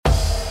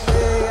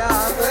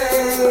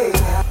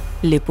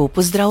Lepo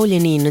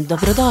pozdravljeni in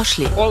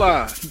dobrodošli.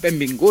 Hola,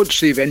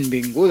 benvinguts i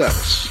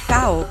benvingudes.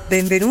 Ciao,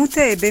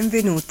 benvenute e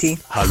benvenuti.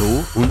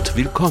 Hallo und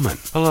willkommen.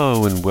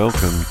 Hello and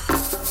welcome.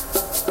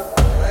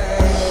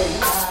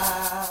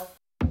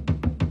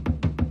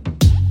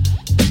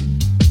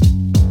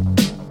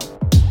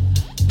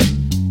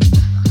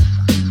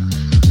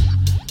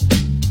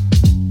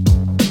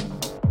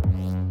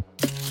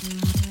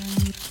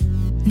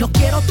 No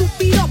quiero tu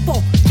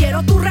piropo,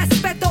 quiero tu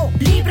respeto,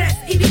 libres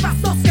y vivas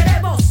nos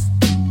queremos.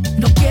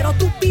 No quiero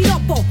tu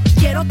piropo,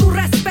 quiero tu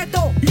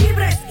respeto,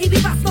 libres y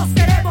vivas nos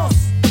queremos.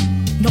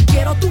 No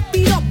quiero tu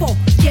piropo,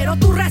 quiero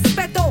tu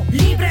respeto,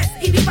 libres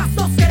y vivas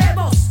nos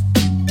queremos.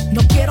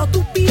 No quiero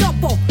tu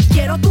piropo,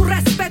 quiero tu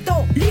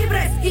respeto,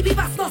 libres y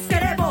vivas nos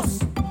queremos.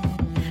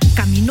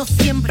 Camino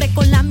siempre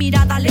con la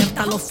mirada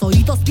alerta, los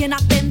oídos bien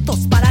atentos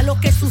para lo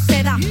que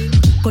suceda.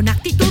 Con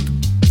actitud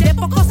de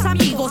pocos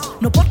amigos,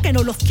 no porque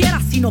no los quiera,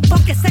 sino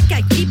porque sé que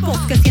hay tipos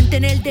que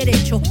sienten el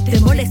derecho de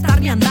molestar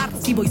mi andar.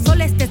 Si voy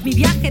sola, este es mi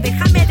viaje,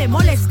 déjame de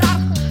molestar.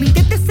 No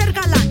intentes ser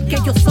galán, que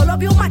yo solo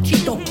veo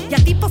machito, y a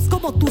tipos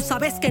como tú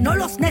sabes que no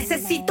los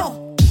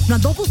necesito. No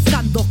ando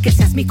buscando que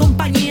seas mi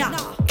compañía,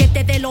 que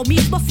te dé lo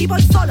mismo si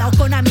voy sola o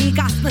con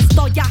amigas. No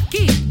estoy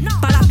aquí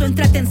para tu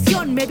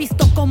entretención, me he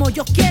visto como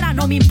yo quiera,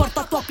 no me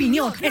importa tu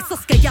opinión.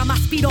 Esos que llamas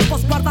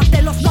piropos,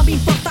 guárdatelos, no me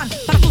importan.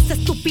 Para tus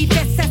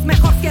estupideces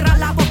mejor cierra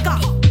la boca.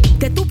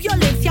 De tu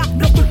violencia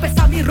no culpes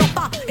a mi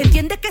ropa,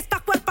 entiende que esta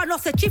cuerpa no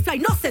se chifla y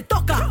no se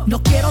toca.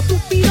 No quiero tu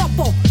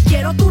piropo,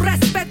 quiero tu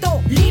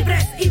respeto,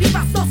 libres y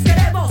vivas nos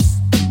queremos.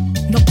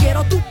 No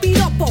quiero tu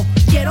piropo,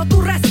 quiero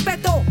tu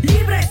respeto,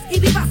 libres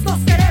y vivas nos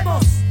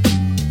queremos.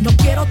 No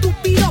quiero tu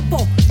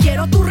piropo,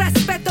 quiero tu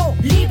respeto,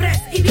 libres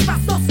y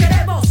vivas nos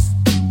queremos.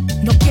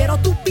 No quiero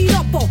tu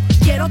piropo,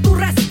 quiero tu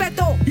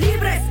respeto,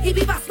 libres y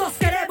vivas nos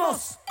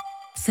queremos.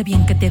 Sé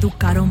bien que te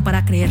educaron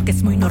para creer que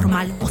es muy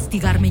normal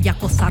hostigarme y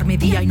acosarme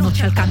día y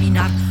noche al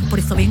caminar. Por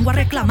eso vengo a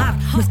reclamar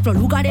nuestro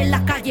lugar en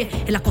la calle.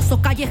 El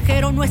acoso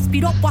callejero no es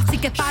piropo, así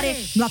que pare.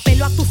 No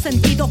apelo a tu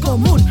sentido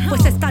común,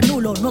 pues está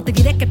nulo. No te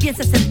diré que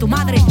pienses en tu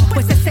madre,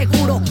 pues es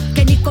seguro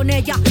que ni con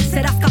ella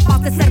serás capaz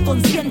de ser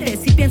consciente.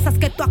 Si piensas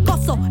que tu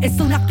acoso es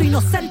un acto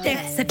inocente,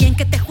 sé bien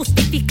que te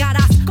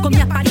justificarás con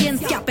mi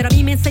apariencia, pero a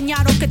mí me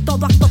enseñaron que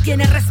todo acto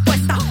tiene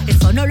respuesta.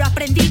 Eso no lo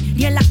aprendí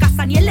ni en la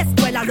casa ni en la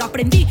escuela, lo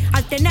aprendí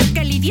al tener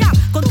que lidiar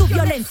con tu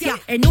violencia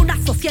en una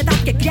sociedad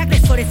que cría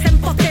agresores en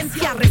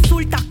potencia.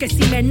 Resulta que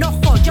si me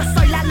enojo yo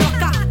soy la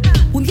loca.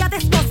 Un día de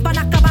estos van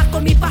a acabar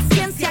con mi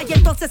paciencia y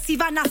entonces sí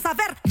van a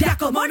saber ya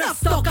cómo nos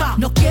toca.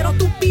 No quiero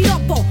tu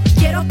piropo,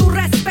 quiero tu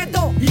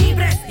respeto,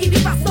 libres y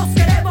vivas nos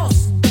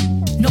queremos.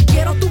 No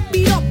quiero tu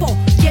piropo,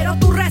 quiero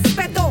tu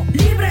respeto,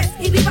 libres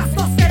y vivas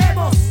nos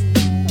queremos.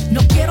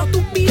 No quiero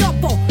tu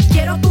piropo,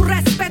 quiero tu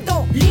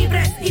respeto,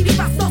 libres y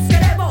vivas nos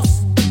queremos.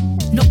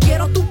 No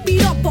quiero tu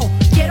piropo,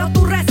 quiero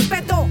tu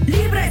respeto,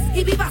 libres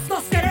y vivas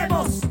nos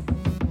queremos.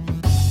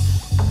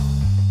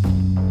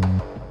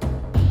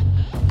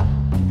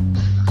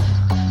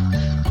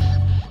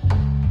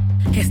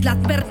 Es la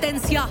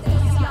advertencia.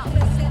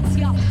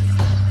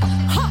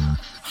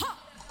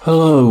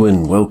 Hello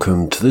and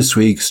welcome to this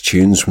week's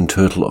Tunes from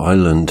Turtle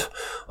Island.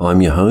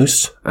 I'm your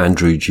host,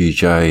 Andrew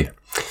GJ.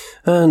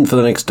 And for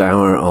the next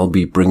hour, I'll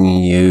be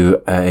bringing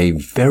you a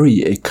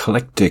very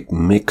eclectic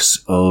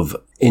mix of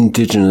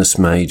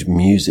indigenous-made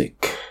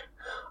music.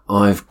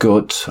 I've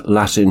got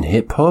Latin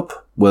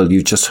hip-hop. Well,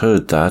 you just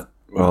heard that.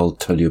 I'll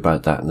tell you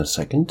about that in a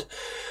second.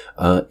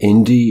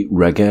 Indie,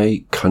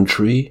 reggae,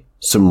 country,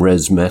 some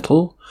res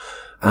metal,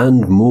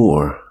 and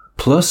more.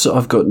 Plus,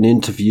 I've got an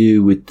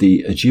interview with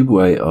the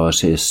Ojibwe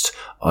artist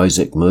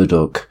Isaac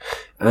Murdoch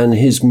and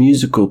his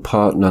musical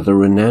partner, the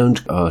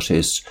renowned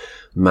artist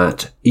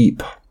Matt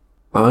Eep.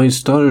 I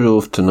started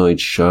off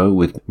tonight's show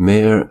with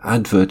Mayor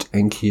Advert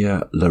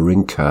Enkia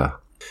Larinka.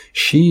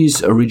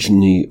 She's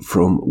originally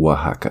from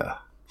Oaxaca,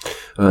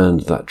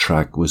 and that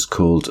track was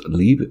called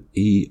Lib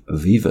y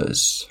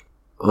Vivas.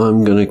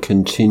 I'm going to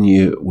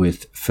continue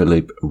with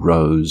Philip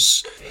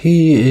Rose.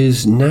 He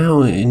is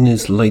now in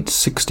his late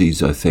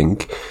 60s, I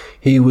think.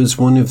 He was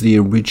one of the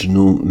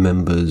original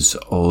members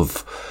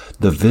of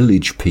the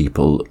Village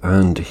People,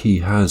 and he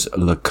has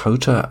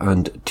Lakota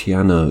and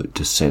Tiano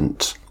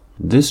descent.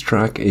 This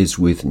track is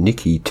with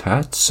Nikki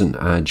Tats and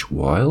Aj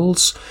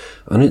Wiles,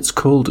 and it's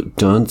called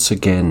Dance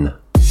Again.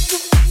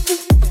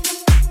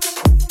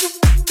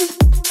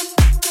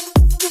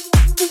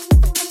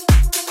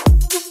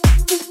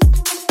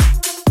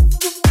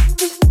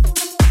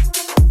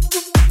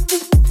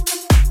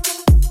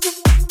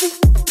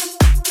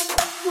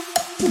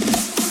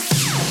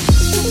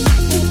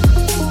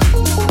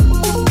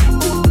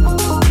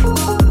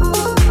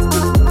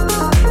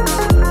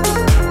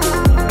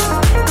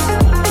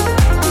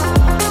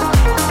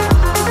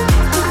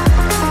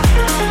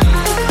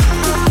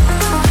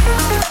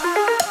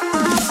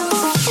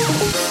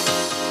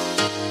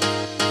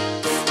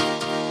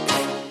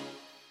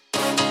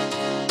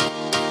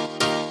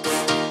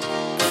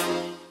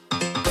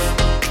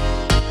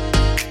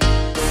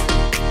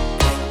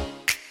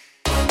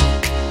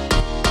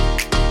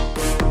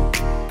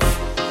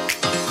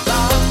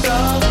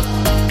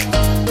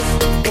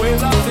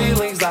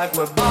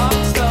 like we're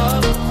boxed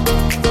up.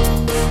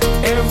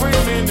 Every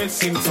minute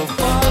seems so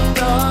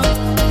fucked up.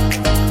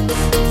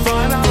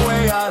 Find our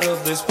way out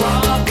of this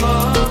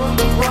problem.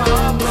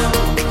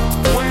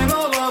 When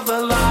all of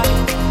the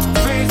light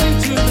fades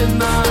into the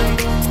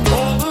night,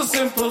 all the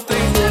simple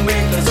things will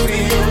make us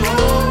feel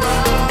alright.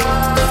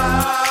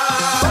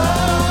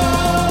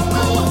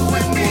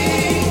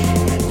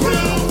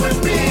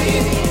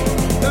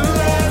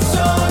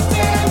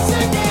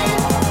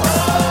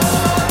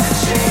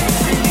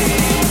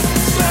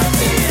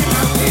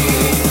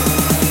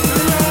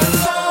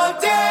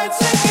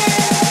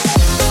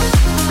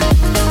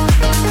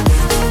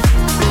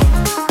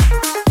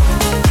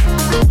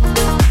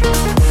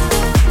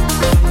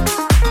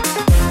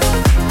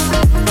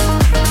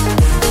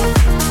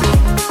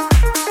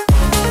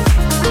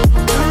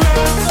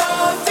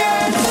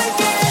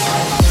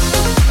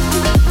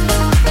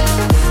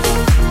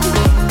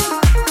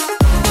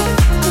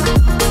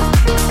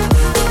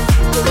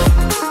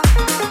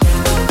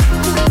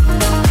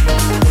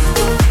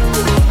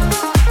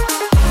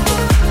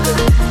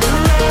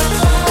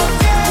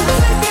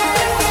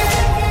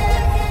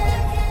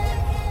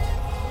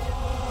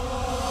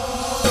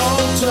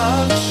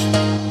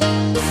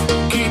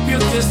 Keep your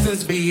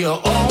distance, be your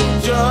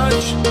own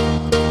judge.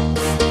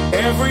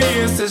 Every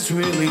instant's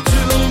really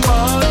too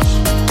much.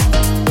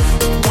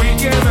 We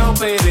can't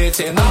help it, it's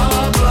in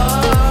our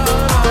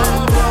blood.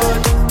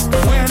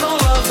 When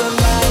all of the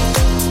light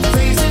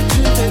fades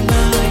into the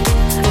night,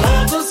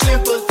 all the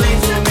simple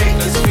things will make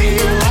us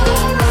feel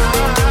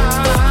alright.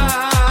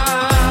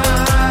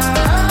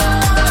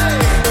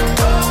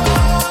 Oh,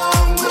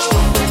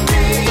 move with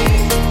me,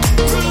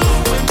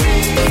 groove with me.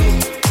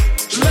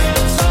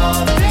 Let's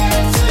all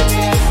dance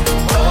again.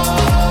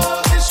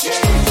 Oh, this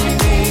change we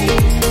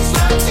need,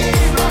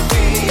 starting our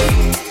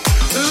feet.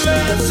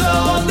 Let's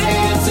all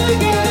dance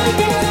again. Let's all dance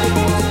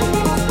again.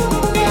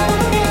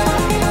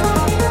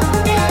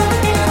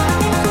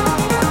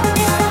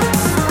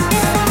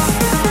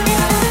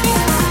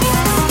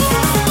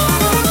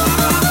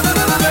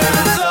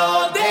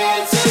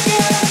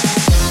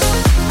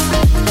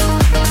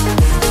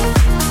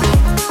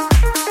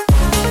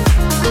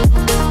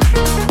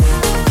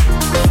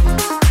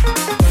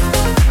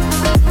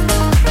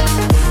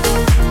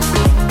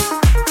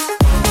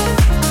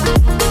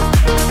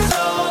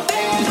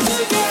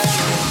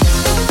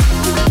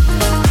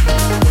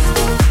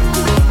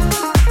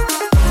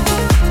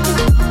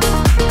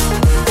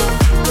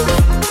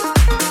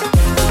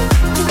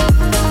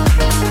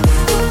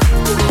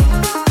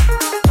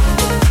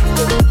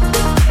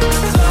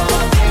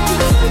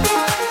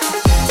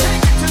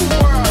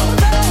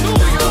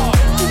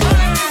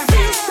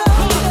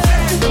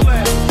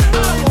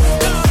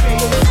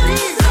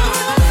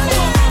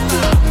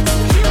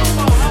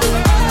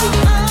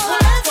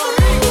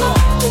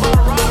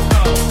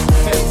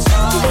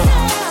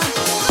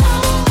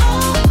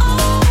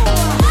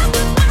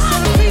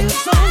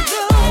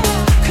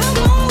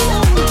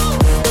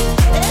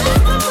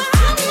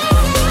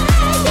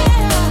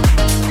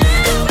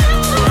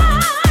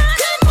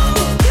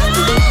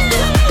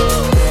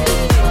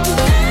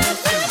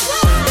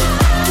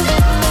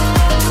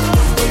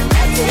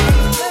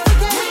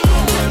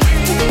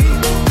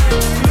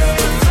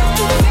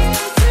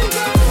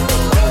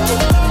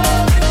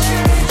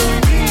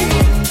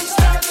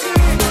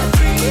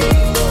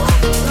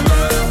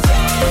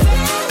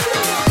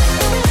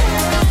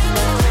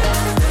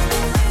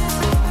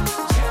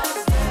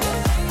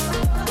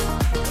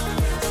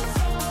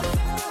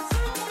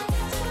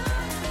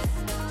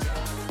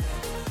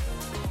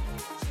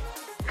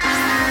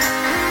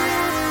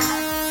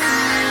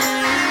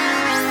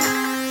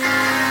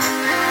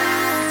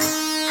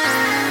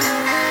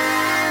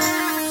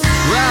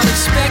 Well,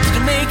 expected to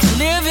make a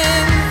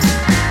living,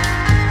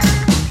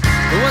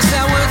 but what's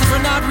that worth if we're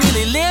not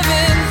really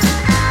living?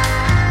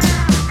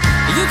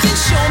 You can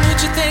show me what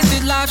you think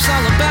that life's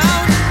all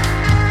about,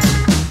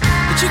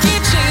 but you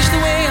can't change the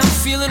way I'm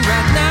feeling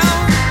right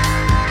now.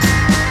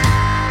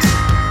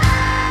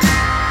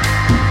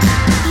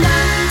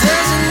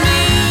 Doesn't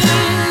mean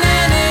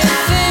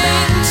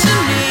anything to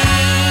me.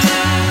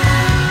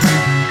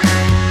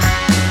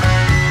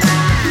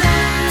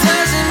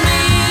 Doesn't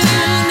mean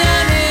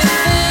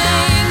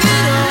anything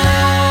at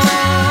all.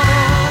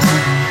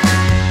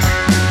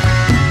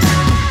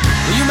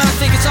 Well, you might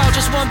think it's all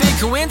just one big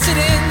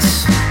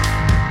coincidence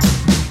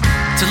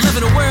to live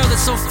in a world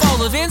that's so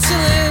full of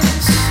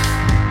insolence.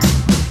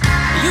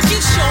 You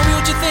can show me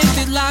what you think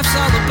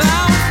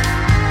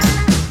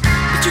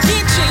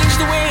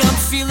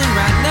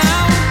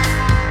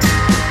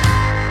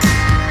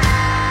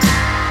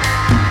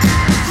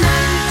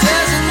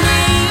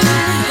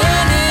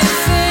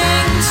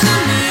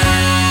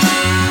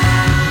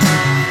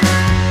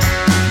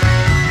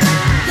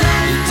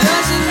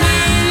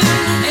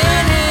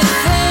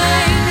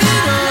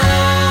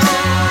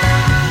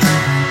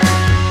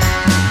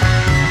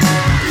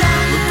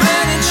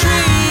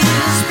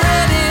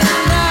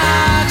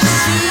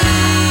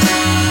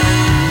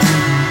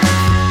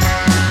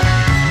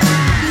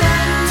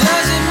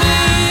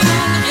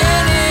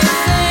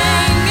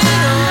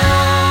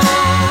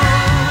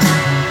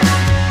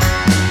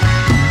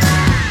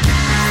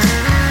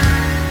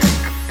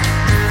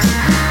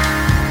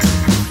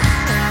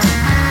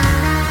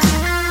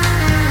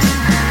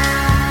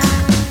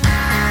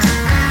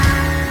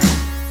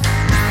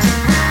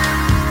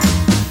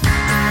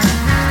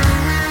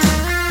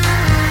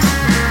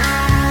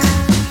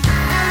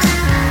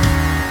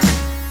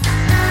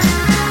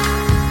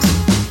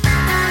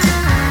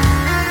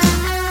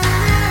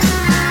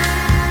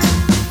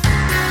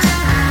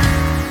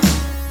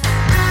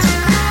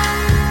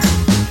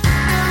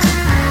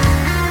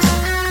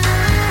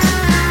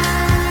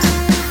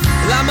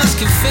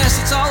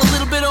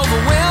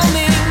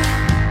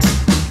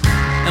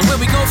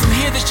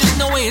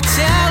you're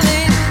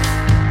telling.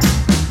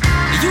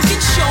 You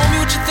can show me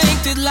what you think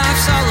that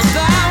life's all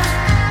about,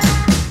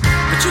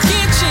 but you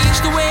can't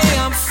change the way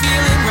I'm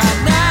feeling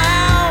right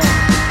now.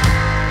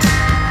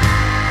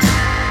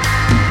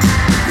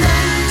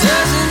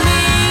 Doesn't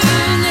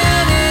mean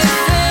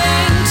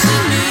anything to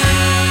me.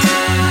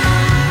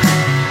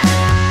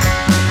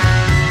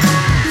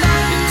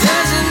 It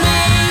doesn't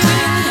mean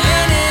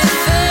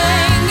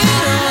anything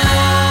at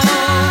all.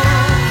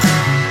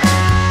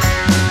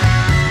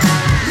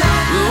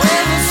 We're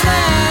waving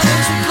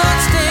flags with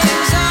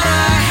bloodstains on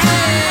our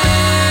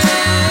hands.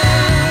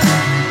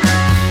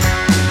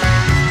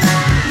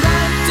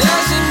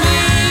 Doesn't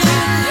mean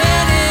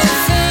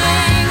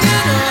anything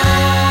at all.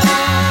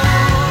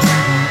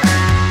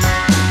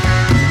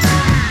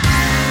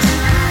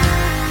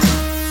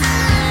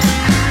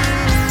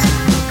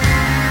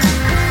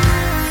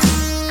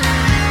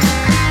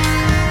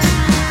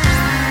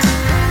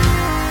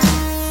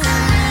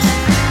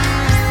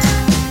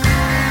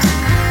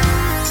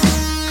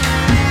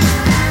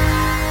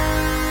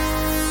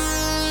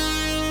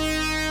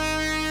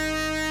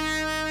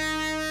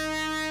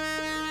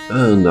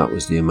 And that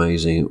was the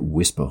amazing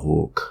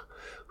Whisperhawk,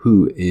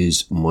 who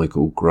is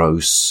Michael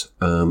Gross,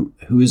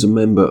 who is a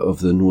member of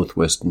the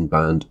Northwestern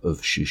band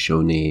of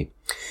Shoshone,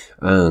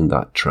 and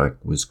that track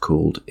was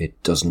called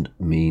It Doesn't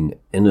Mean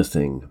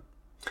Anything.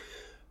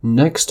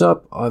 Next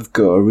up, I've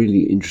got a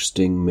really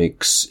interesting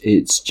mix.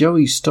 It's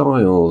Joey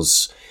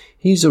Styles.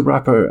 He's a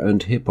rapper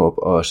and hip-hop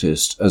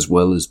artist, as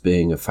well as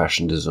being a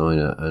fashion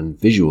designer and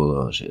visual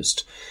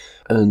artist.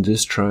 And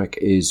this track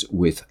is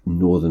with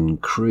Northern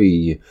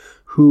Cree,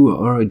 who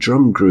are a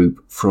drum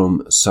group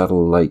from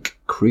Saddle Lake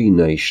Cree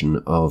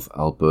Nation of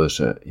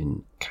Alberta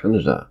in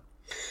Canada.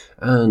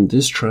 And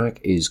this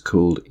track is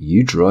called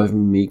You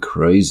Driving Me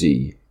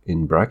Crazy,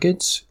 in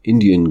brackets,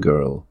 Indian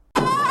Girl.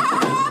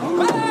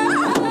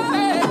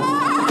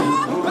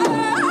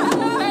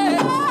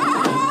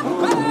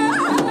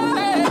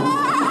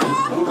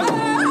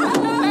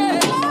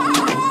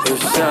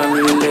 It's time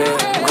you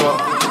let go.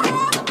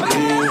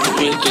 Move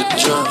with the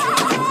drum.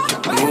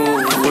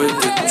 Move with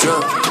the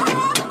drum.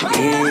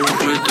 Move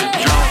with the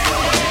drum.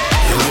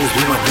 You always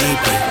be my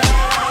baby.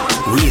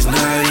 We is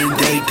night and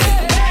day.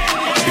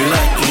 You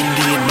like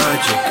Indian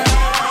magic.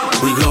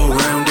 We go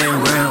round and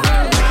round.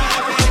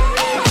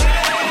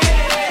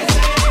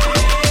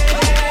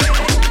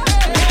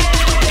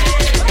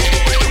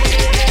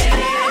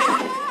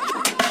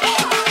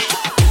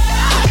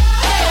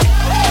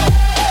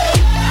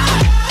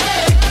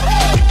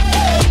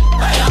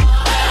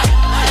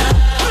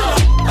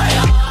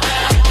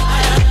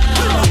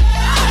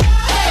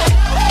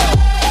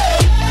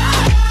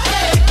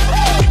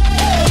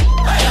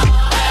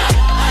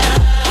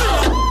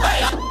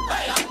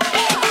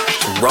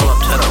 Roll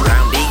up to the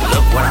roundy,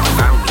 look what I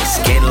found me.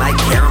 Skin like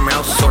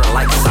caramel, sorta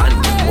like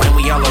Sunday. When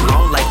we all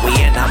alone, like we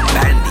in a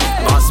bandy.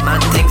 Boss man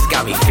things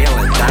got me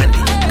feeling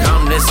dandy.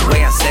 Come this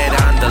way, I said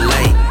on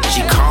delay.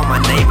 She called my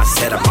name, I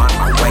said I'm on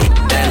my way.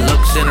 That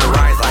looks in her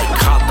eyes like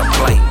caught the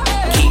plate.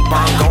 Keep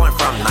on going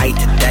from night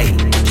to day.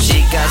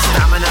 She got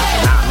stamina,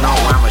 not no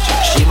amateur.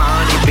 She my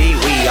honeybee,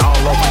 we all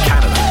over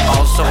Canada.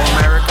 Also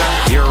America,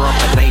 Europe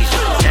and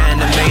Asia.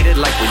 Animated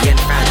like we in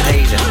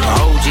Fantasia.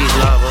 OGs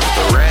love us,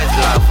 the Reds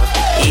love us.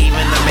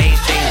 Even the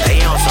mainstream, they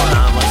also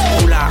love us.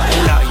 Ooh la,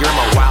 you're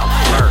my wild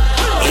flirt.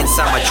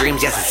 Inside my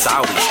dreams, yes, it's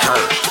always her.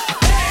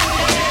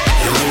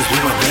 You always be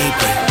my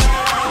baby.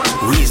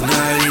 We is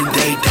night and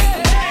day.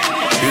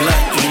 You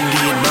like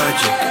Indian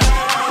magic.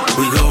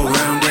 We go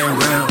round and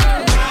round.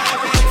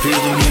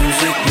 Feel the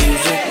music.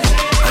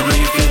 I know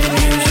you feel the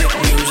music.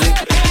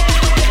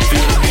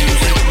 Feel the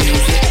music.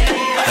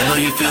 I know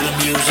you feel the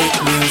music. Feel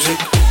the music.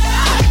 I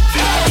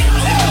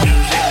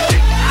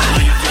know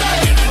you feel the music.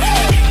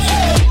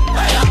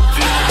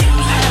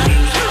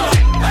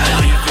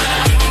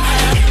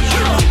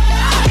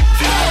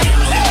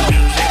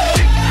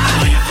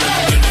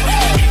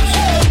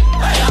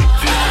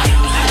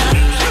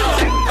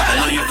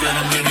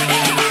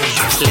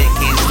 Slick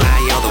and fly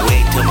all the way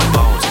to my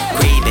bones.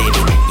 Cree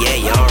baby, yeah,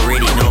 you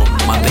already know.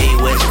 My Bay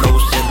West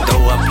Coast and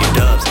throw up your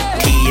dubs.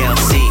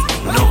 TLC,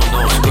 no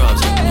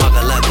scrubs.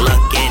 Mugga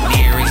luck and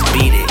earrings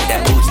beat it.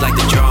 That boots like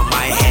the drum,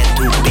 my head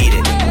to beat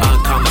it.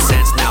 Uncommon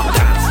sense, now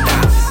dance.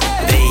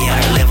 They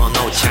are level,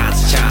 no chance.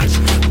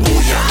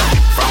 Booyah,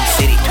 from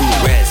city to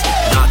res.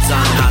 Nuts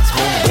on nuts,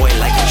 homeboy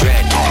like a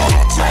dread.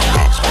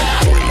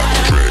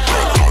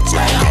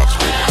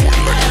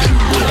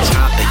 We'll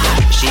chop it,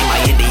 she my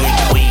Indian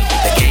queen.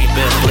 The game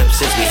been flipped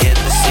since we hit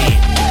the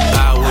scene.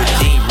 Power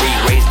team,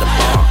 re-raise the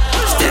bar.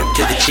 Step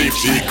to the chief,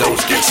 she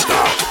goes get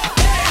scarred.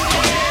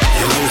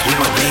 You always be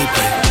my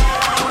baby.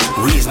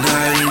 We is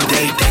night and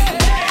day.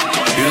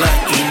 You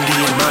like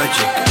Indian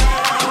magic.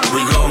 We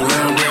go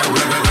round and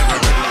round.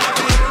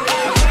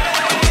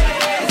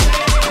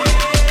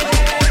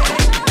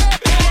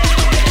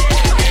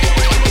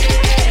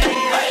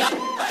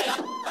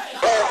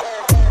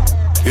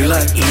 You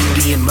like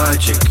Indian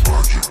magic.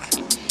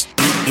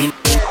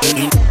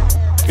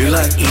 You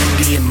like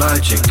Indian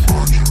magic.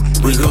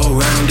 We go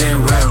round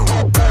and round.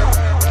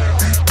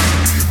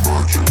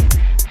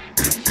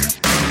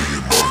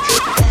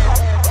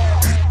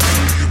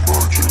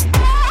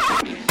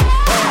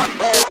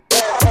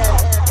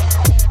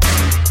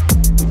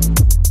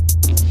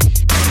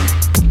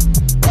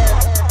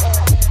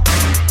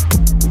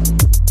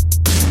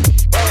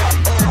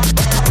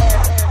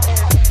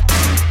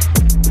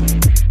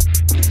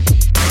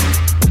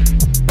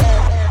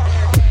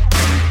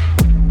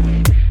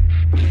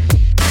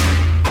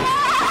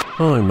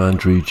 I'm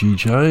Andrew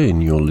GJ,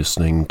 and you're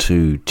listening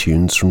to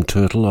Tunes from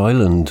Turtle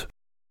Island.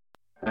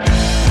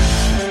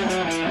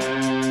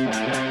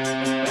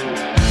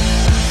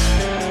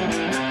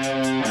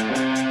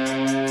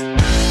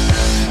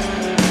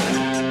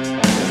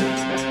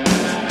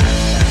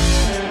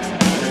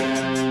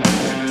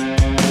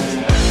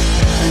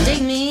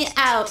 Dig me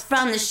out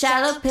from the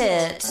shallow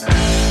pit.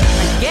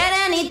 I get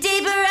any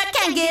deeper, I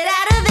can't get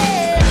out of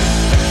it.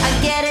 I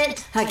get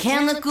it, I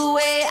can't look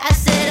away. I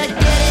said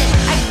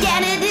I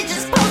get it, it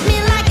just pulls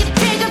me like a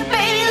trigger,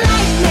 baby.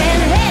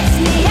 Lightning hits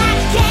me, I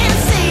can't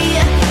see.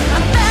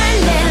 I'm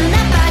burning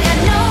up, I got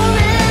no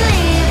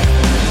relief.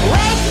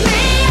 Wake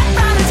me up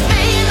from this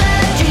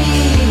fever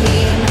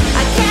dream.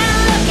 I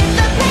can't look at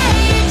the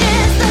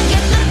pages, look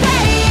at the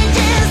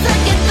pages,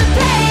 look at the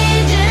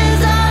pages.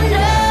 Oh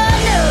no,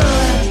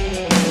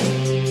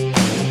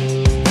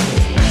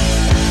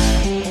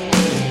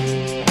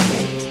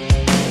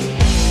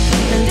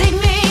 And dig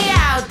me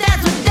out,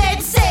 that's what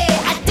they'd say.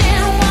 I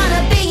didn't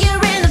wanna be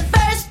here in the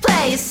first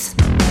place.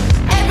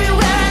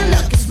 Everywhere I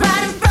look, it's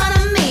right in front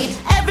of me.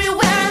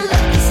 Everywhere I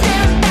look, it's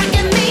staring back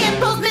at me. It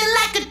pulls me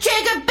like a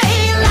trigger,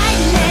 baby.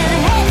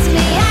 Lightning hits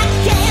me, I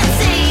can't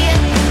see.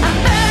 I'm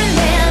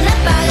burning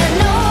up, I got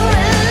no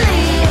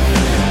relief.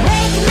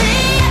 Wake me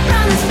up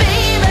from this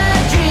fever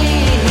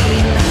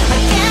dream. I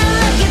can't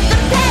look at the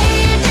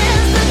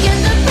pages, look at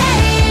the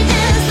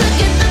pages, look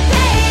at the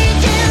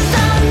pages.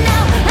 Oh no,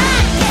 I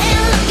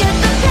can't look at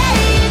the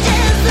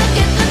pages, look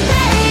at the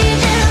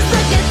pages,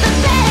 look at the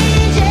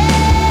pages.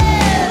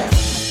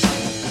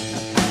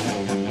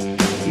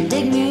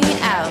 Dig me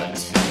out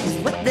is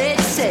what they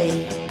say.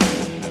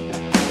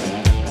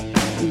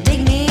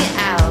 Dig me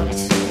out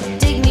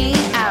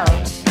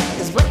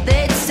is what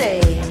they'd say.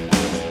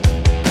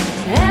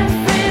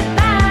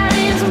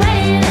 Everybody's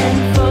waiting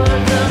for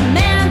the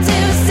man to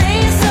say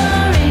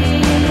sorry.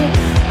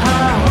 I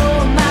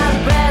hold my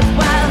breath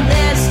while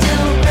there's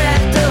still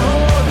breath to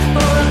hold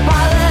for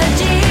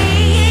apologies.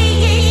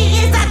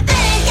 I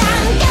think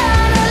I'm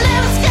gonna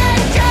lose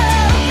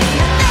control.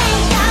 I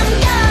think I'm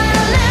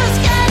gonna lose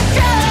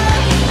control.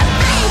 I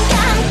think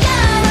I'm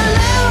gonna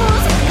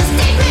lose. Just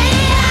dig me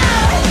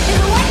out is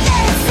what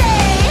they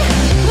say.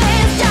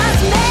 Please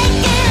just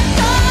make it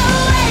go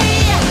away.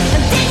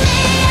 Dig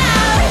me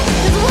out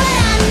is what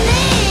I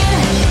need.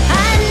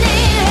 I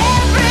need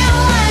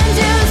everyone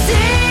to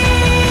see.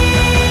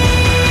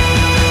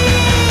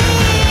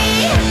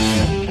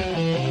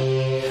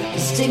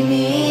 Just dig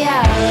me out.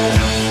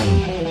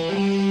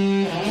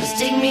 Just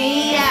dig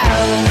me out.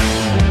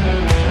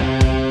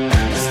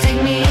 Just dig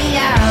me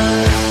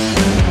out.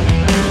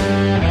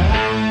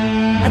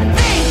 I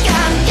think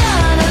I'm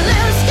gonna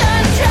lose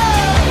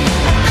control.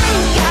 I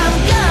think I'm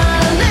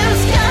gonna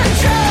lose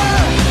control.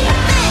 I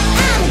think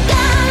I'm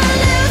gonna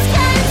lose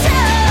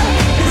control.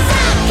 'Cause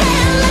I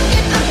can't look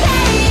at the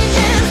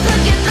pages,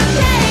 look at the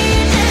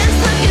pages,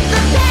 look at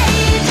the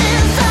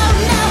pages. Oh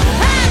no,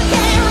 I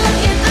can't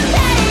look at the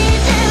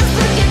pages,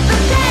 look at the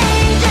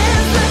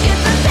pages, look at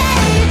the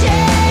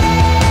pages.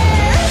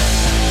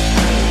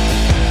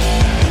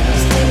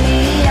 Just dig me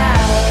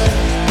out.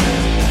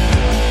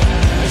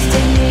 Just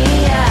dig me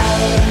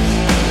out.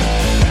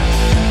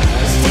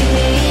 Just dig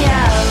me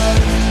out.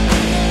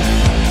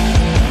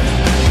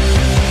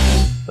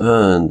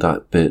 And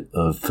that bit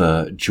of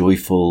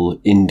joyful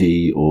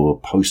indie or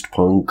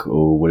post-punk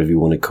or whatever you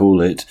want to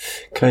call it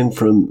came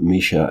from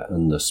Misha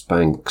and the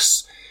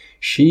Spanks.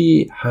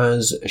 She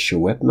has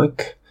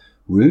Shwebmak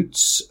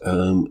roots,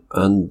 and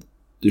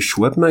the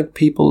Shwebmak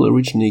people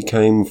originally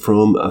came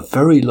from a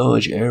very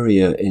large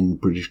area in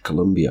British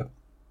Columbia.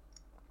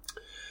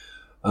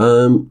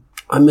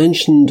 I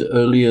mentioned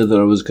earlier that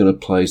I was going to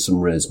play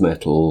some res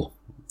metal,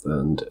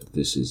 and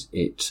this is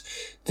it.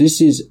 This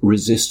is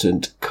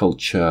Resistant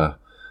Culture.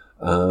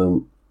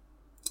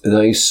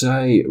 They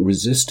say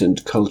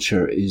resistant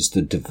culture is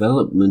the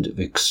development of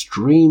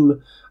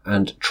extreme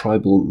and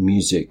tribal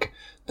music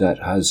that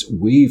has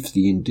weaved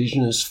the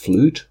indigenous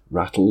flute,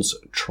 rattles,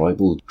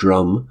 tribal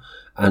drum,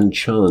 and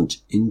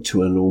chant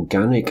into an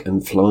organic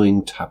and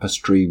flowing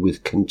tapestry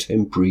with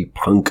contemporary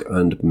punk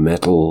and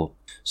metal.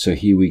 So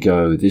here we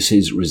go. This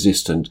is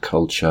Resistant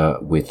Culture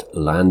with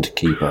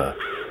Landkeeper.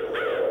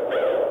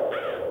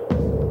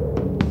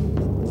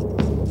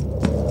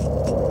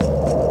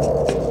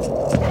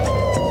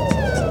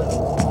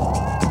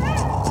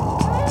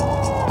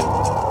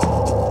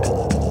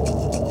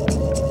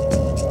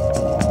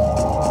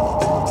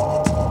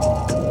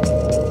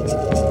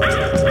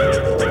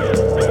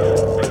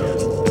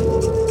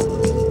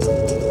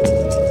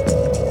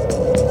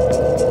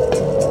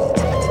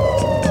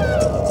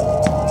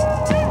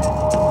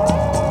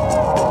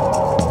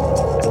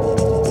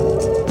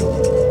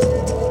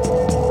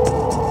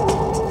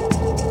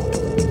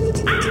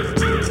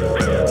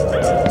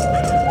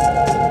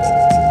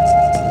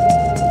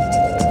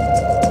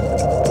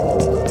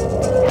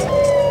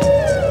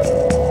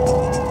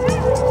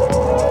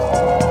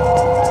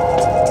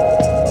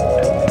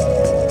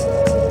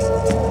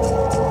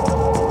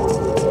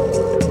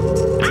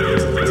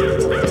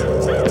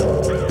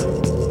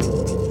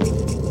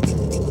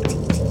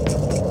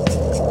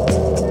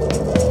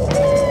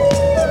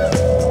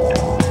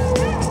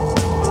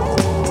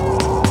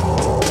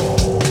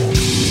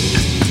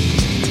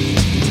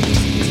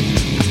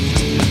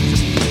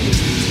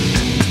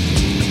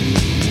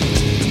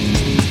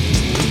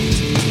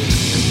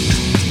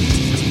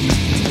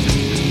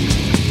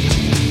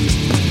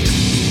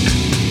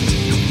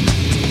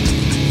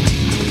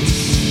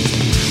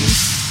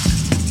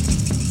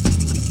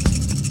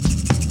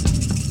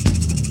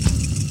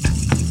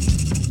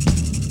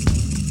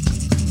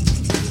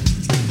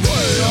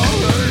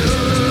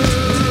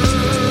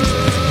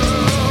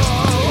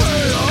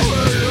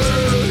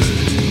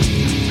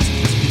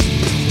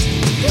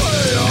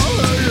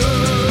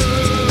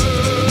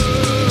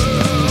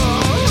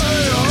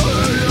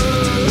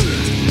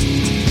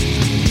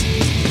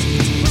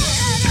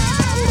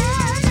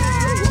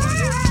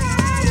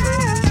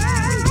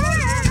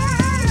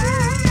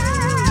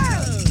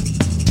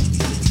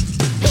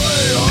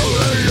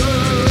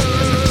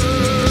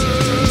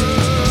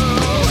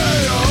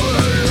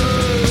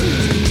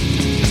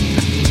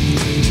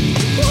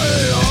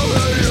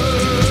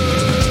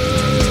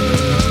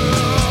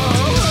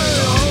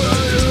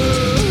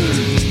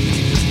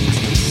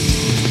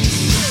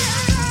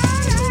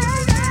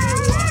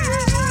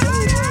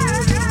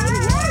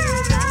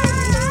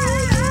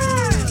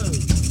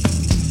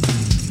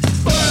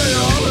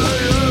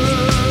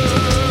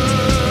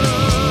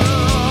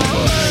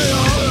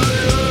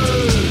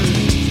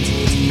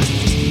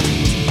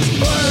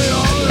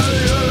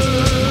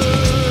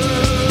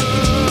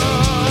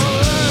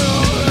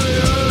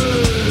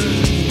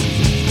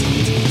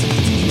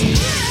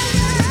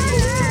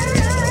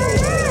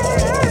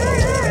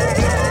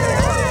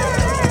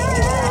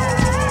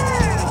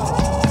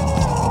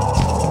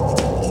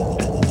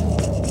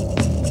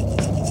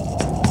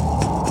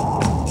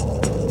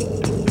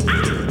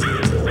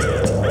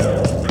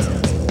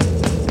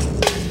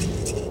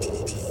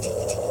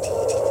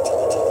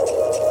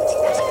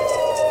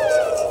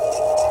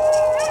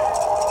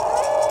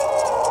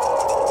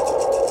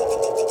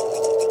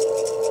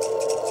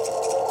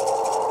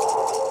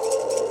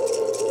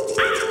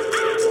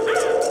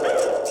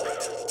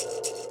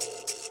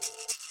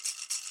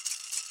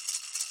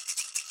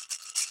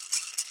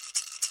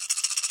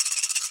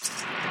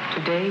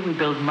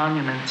 build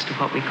monuments to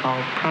what we call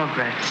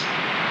progress,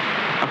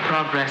 a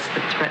progress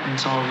that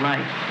threatens all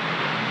life.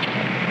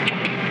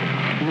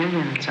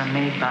 Millions are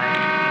made by it,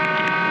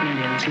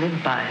 millions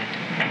live by it,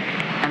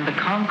 and the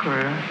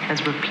conqueror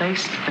has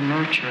replaced the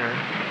nurturer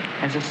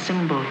as a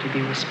symbol to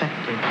be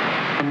respected.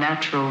 The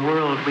natural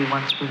world we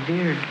once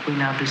revered, we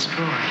now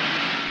destroy.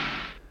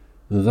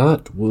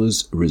 That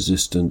was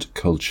Resistant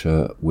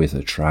Culture with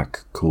a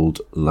track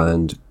called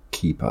Land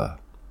Keeper.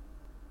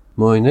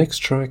 My next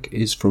track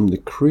is from the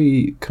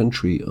Cree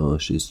country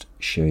artist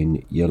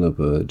Shane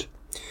Yellowbird.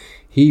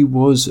 He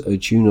was a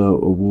Juno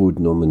Award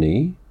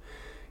nominee.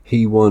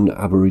 He won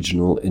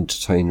Aboriginal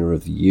Entertainer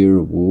of the Year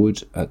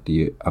Award at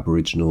the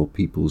Aboriginal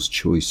People's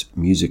Choice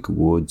Music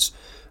Awards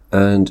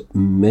and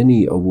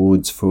many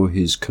awards for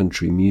his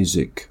country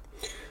music.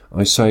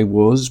 I say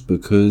was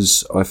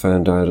because I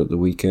found out at the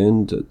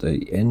weekend, at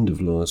the end of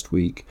last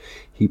week,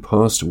 he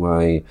passed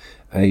away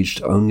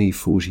aged only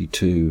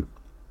 42.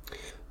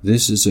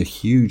 This is a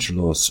huge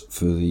loss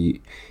for the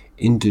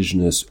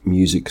Indigenous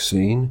music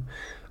scene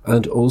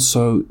and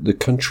also the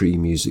country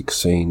music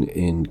scene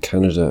in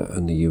Canada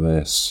and the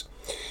US.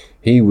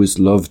 He was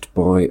loved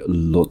by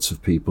lots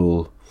of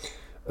people,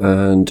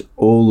 and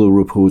all the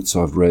reports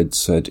I've read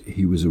said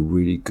he was a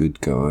really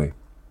good guy.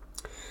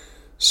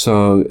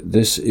 So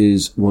this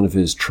is one of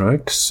his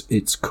tracks.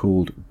 It's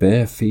called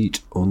Bare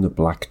Feet on the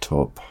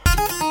Blacktop.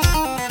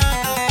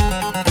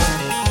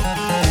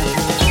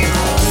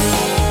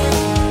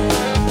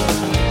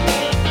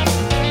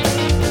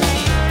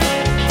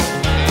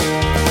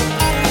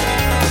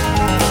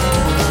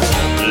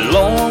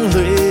 Long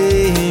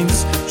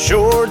legs,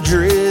 short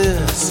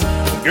dress,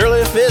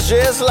 girly fish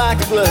just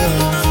like a glove.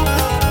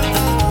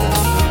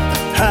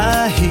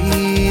 High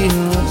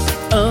heels,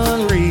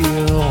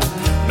 unreal.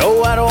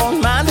 No, I don't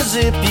mind to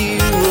zip you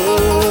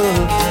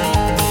up.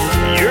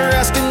 You're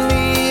asking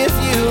me if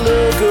you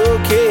look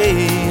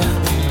okay.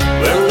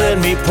 Well, let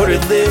me put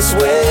it this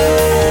way.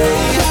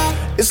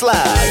 It's like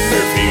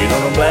bare feet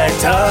on a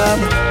blacktop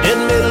in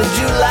the middle of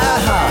July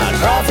hot.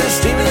 Crawfish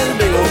steaming in a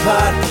big old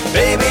pot.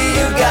 Baby,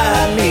 you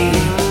got me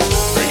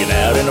breaking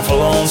out in a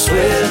full-on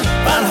sweat.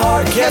 Find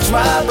hard to catch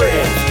my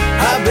breath.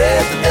 I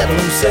bet the devil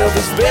himself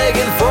is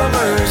begging for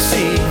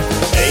mercy.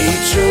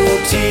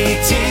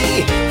 H-O-T-T,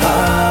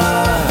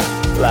 hot,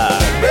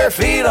 like bare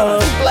feet on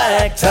a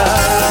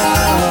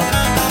blacktop.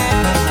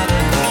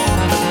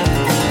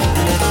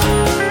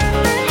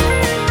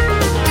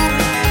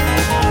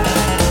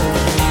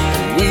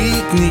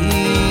 Weak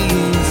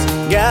knees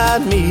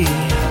got me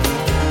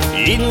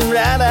eating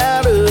right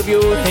out of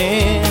your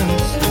hands.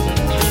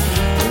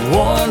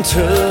 One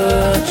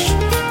touch,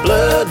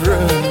 blood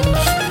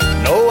rush.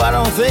 No, I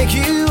don't think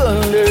you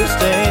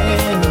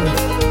understand.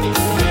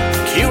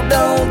 Cute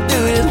don't do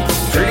it,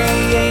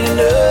 pretty ain't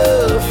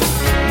enough.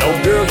 No,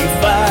 girl, you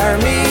fire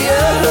me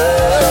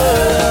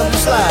up.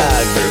 Just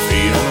like bare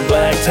feet on the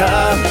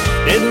blacktop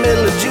in the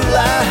middle of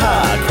July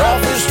hot.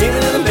 Crawfish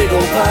steaming in a big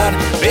old pot.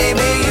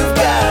 Baby, you've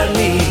got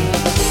me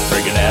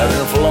breaking out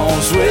in a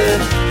full-on sweat.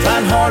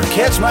 Trying hard to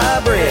catch my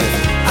breath.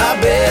 I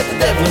bet the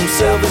devil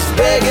himself is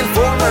begging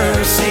for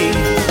mercy.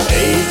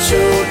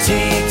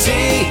 H-O-T-T,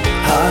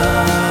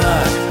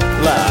 hot,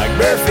 like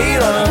bare feet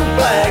on a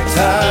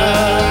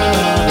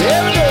blacktop.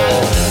 Here we go.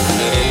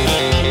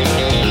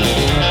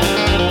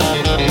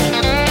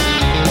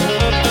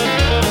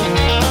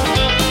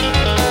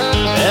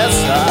 That's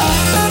hot.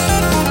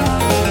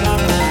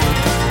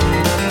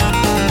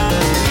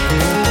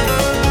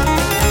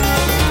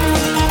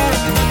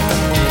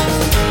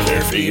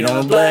 Bare feet on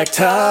a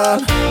blacktop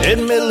in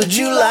the middle of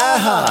July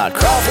hot.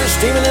 Crawfish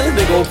steaming in a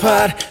big old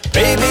pot.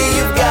 Baby,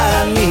 you've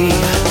got me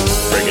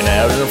breaking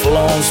out in a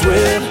full-on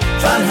sweat.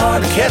 Trying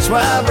hard to catch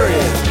my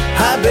breath.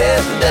 I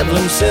bet the devil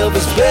himself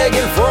is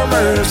begging for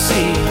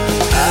mercy.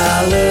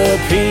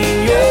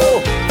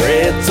 Jalapeno,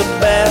 red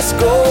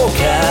Tabasco,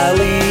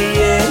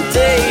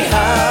 caliente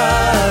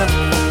hot.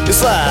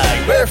 It's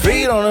like bare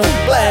feet on a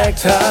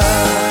blacktop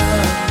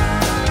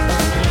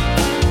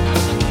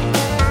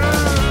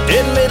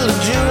in the middle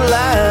of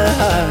July.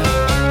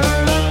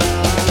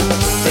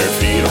 Bare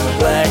feet on a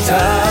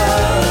blacktop.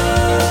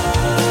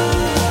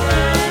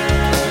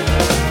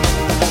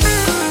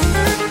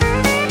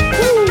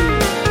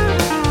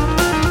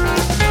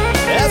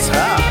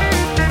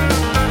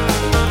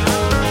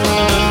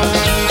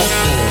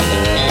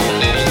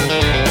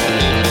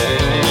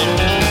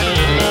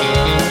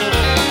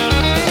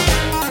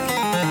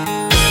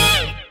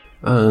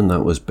 And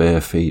that was Bare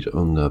Feet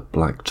on the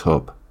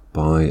Blacktop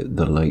by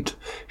the late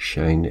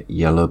Shane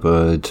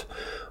Yellowbird.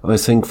 I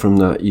think from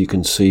that you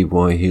can see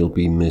why he'll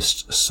be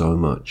missed so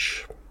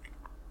much.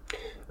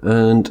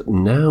 And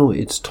now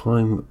it's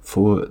time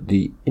for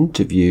the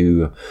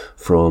interview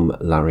from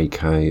Larry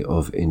Kay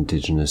of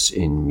Indigenous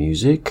in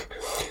Music.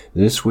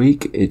 This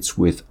week it's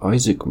with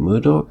Isaac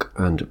Murdoch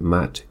and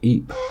Matt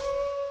Eep.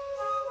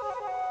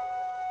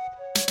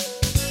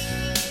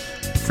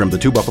 From the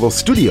Two Buffalo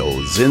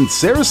Studios in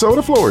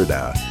Sarasota,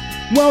 Florida,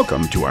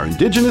 welcome to our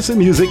Indigenous in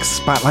Music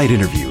Spotlight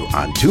interview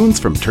on Tunes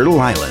from Turtle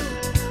Island.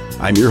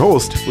 I'm your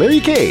host, Larry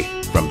Kay,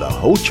 from the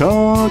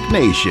Ho-Chunk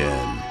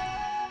Nation.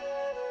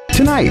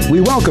 Tonight,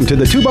 we welcome to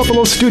the Two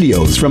Buffalo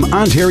Studios from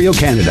Ontario,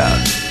 Canada,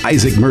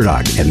 Isaac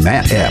Murdoch and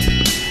Matt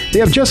Epp. They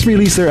have just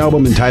released their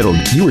album entitled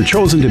You Were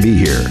Chosen to Be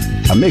Here,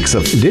 a mix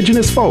of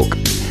Indigenous folk.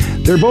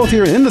 They're both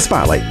here in the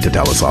spotlight to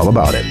tell us all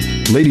about it.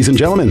 Ladies and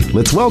gentlemen,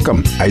 let's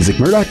welcome Isaac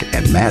Murdoch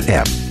and Matt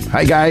Epp.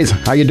 Hi guys,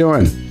 how you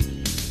doing?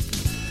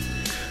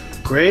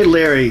 Great,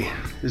 Larry.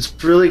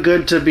 It's really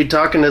good to be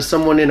talking to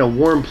someone in a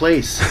warm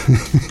place.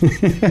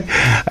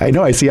 I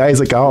know, I see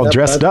Isaac all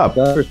dressed up.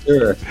 That's for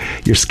sure.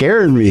 You're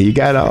scaring me. You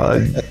got all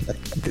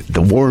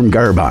the warm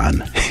garb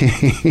on.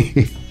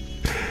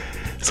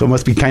 So it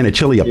must be kind of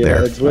chilly up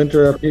there. It's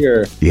winter up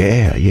here.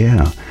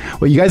 Yeah.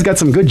 Well, you guys got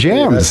some good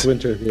jams. Yeah, it's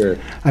winter here.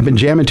 I've been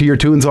jamming to your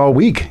tunes all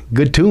week.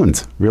 Good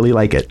tunes. Really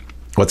like it.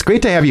 Well, it's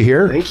great to have you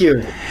here. Thank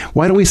you.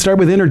 Why don't we start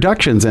with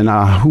introductions, and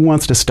who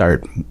wants to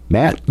start?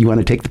 Matt, you want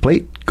to take the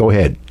plate? Go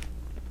ahead.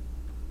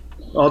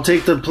 I'll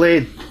take the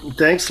plate.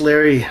 Thanks,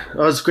 Larry.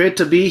 Oh, it's great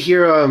to be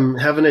here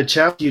having a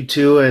chat with you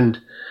two. And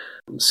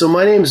so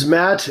my name's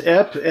Matt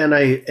Epp, and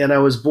I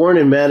was born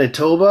in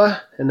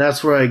Manitoba, and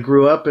that's where I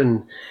grew up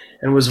and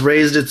was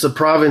raised. It's a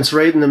province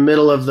right in the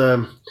middle of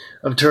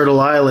Turtle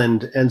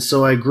Island. And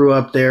so I grew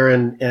up there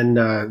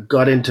and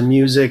got into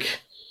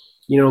music,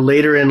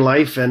 later in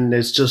life. And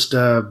it's just,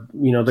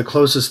 the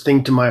closest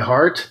thing to my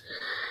heart.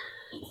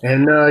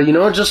 And,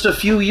 just a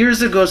few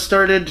years ago,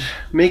 started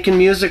making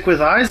music with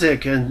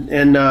Isaac.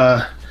 And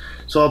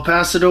so I'll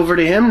pass it over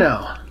to him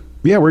now.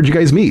 Yeah, where'd you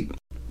guys meet?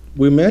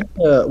 We met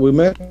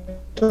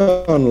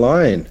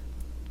online.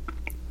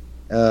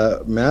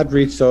 Matt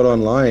reached out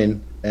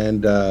online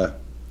and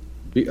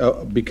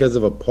because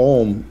of a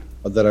poem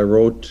that I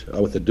wrote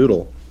with a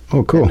doodle.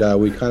 Oh, cool.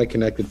 And we kind of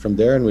connected from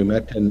there, and we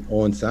met in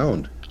Owen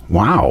Sound.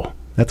 Wow,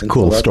 that's a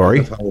cool story.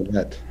 That's how we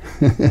met.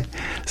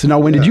 So now,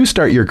 when did you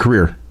start your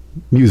career,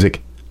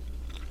 music?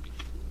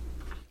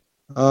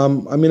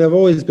 I've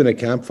always been a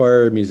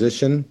campfire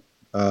musician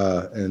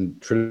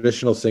and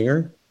traditional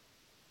singer,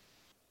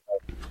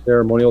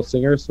 ceremonial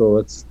singer.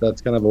 So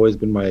that's kind of always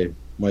been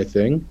my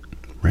thing.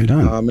 Right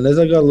on. And as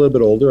I got a little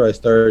bit older, I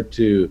started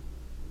to,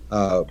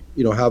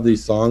 have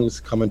these songs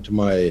come into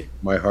my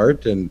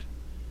heart, and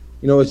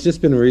it's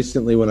just been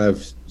recently when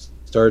I've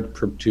started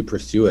to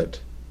pursue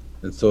it,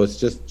 and so it's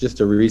just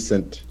a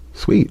recent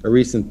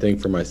thing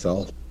for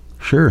myself.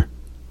 Sure.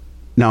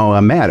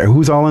 Now, Matt,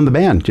 who's all in the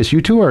band? Just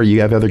you two, or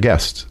you have other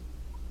guests?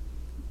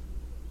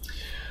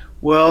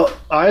 Well,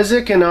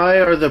 Isaac and I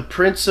are the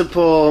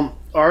principal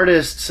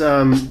artists.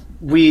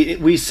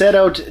 We set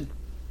out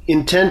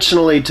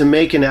intentionally to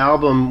make an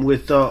album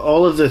with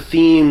all of the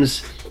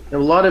themes, a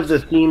lot of the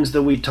themes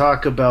that we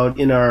talk about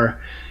in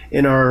our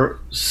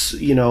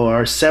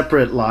our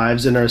separate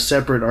lives and our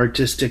separate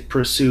artistic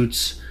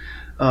pursuits.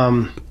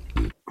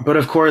 But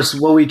of course,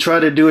 what we try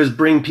to do is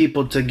bring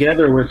people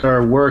together with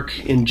our work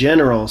in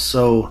general.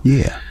 So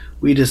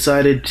we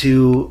decided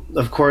to,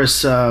 of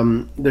course,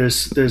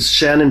 there's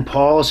Shannon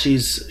Paul.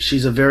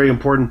 She's a very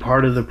important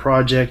part of the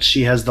project.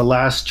 She has the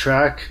last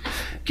track,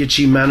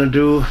 Gitchi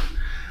Manadu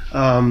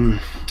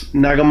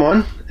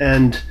Nagamon,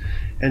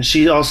 and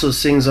she also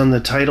sings on the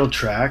title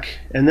track.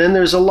 And then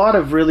there's a lot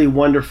of really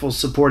wonderful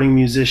supporting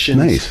musicians.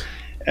 Nice.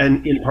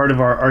 And in part of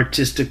our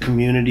artistic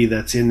community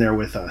that's in there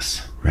with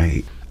us.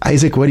 Right.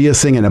 Isaac, what are you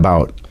singing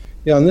about?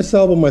 Yeah, on this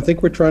album, I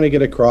think we're trying to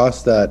get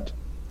across that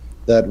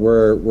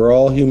we're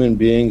all human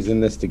beings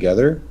in this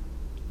together,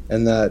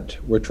 and that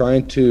we're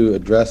trying to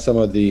address some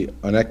of the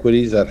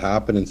inequities that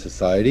happen in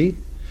society,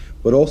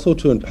 but also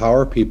to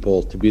empower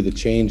people to be the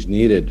change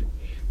needed,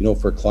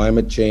 for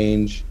climate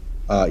change,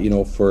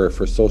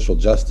 for social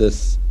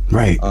justice.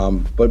 Right.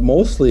 But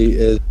mostly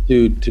is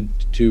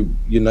to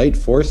unite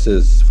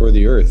forces for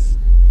the earth.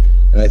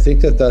 And I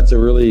think that's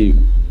the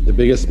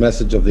biggest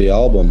message of the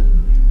album,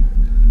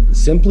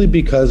 simply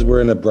because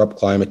we're in abrupt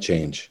climate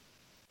change.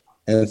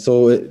 And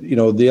so,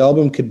 the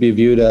album could be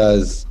viewed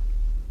as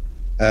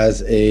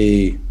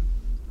a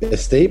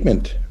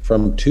statement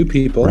from two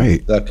people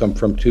that come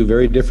from two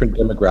very different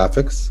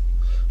demographics.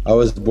 I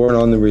was born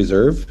on the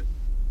reserve,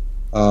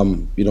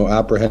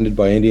 apprehended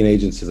by Indian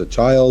agents as a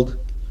child,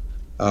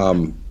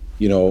 grew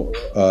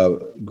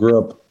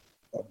up,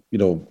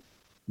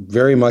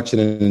 very much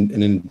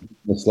in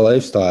this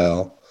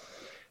lifestyle.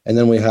 And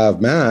then we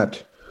have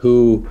Matt,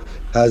 who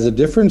has a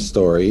different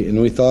story, and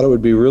we thought it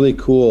would be really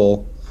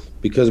cool,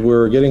 because we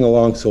were getting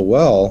along so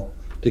well,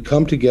 to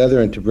come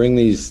together and to bring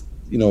these,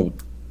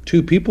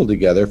 two people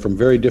together from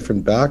very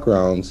different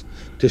backgrounds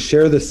to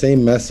share the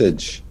same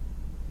message.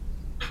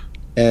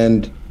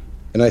 And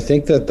I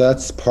think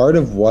that's part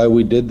of why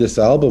we did this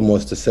album,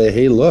 was to say,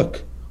 hey,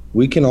 look,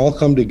 we can all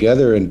come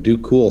together and do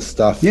cool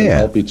stuff and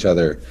help each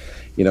other,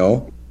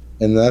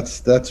 and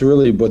that's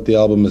really what the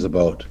album is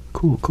about.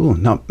 Cool.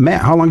 Now,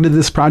 Matt, how long did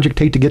this project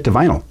take to get to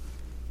vinyl?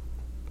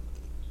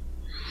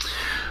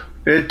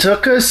 It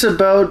took us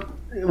about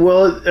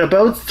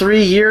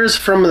 3 years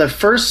from the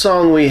first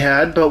song we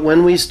had, but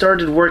when we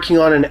started working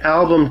on an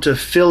album to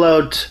fill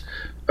out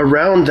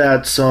around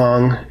that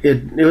song,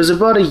 it was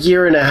about a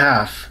year and a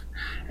half.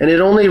 And it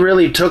only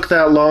really took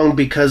that long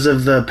because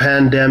of the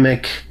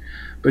pandemic,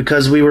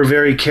 because we were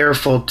very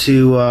careful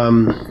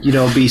to,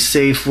 be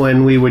safe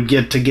when we would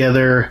get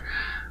together,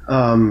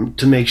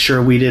 to make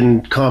sure we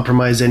didn't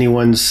compromise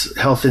anyone's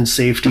health and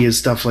safety and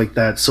stuff like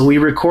that. So we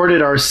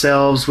recorded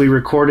ourselves. We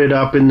recorded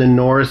up in the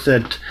north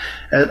at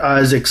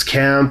Isaac's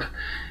camp.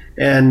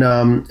 And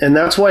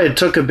that's why it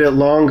took a bit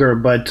longer.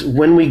 But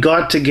when we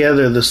got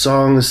together, the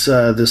songs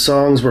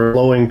were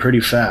flowing pretty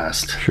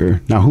fast.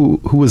 Sure. Now,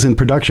 who was in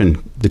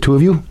production? The two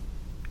of you?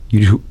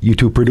 You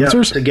two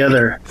producers? Yep,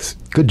 together.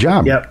 Good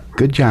job. Yep.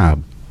 Good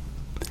job.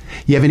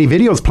 You have any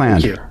videos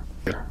planned? Thank you.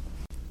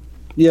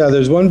 Yeah,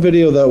 there's one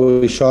video that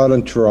we shot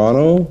in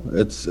Toronto.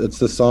 It's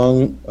the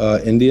song,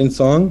 Indian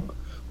Song,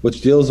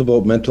 which deals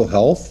about mental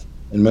health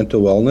and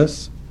mental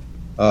wellness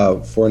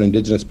for an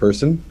Indigenous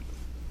person.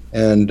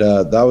 And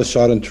that was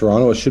shot in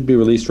Toronto. It should be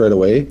released right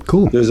away.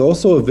 Cool. There's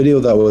also a video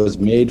that was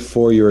made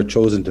for You're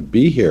Chosen to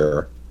Be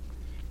Here,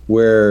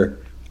 where,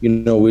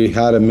 we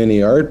had a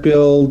mini art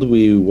build.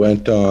 We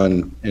went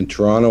on in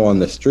Toronto on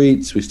the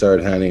streets. We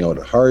started handing out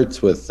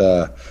hearts with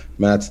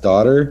Matt's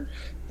daughter.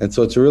 And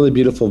so it's a really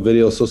beautiful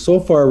video. So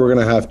far we're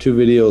going to have 2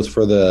 videos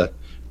for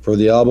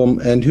the album.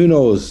 And who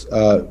knows,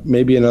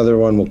 maybe another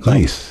one will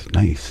come.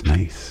 Nice.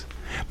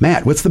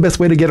 Matt, what's the best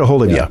way to get a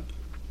hold of you?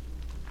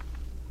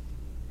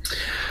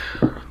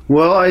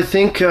 Well, I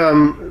think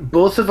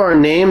both of our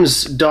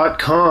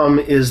names.com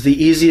is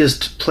the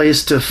easiest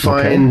place to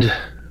find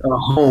a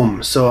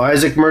home. So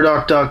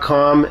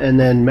isaacmurdoch.com and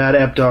then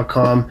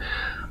mattepp.com.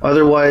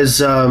 Otherwise,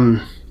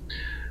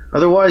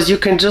 you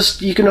can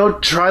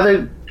try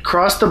to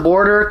cross the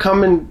border,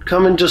 come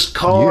and just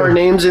call our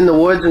names in the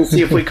woods and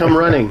see if we come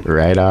running.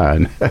 Right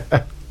on.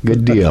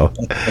 Good deal.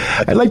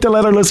 I'd like to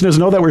let our listeners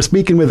know that we're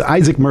speaking with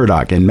Isaac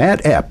Murdoch and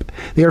Matt Epp.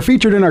 They are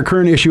featured in our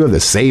current issue of the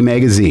Say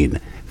magazine.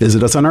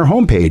 Visit us on our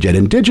homepage at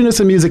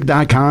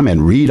indigenousinmusic.com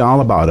and read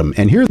all about them.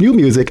 And hear new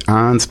music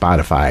on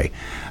Spotify.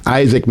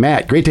 Isaac,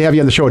 Matt, great to have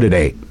you on the show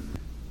today.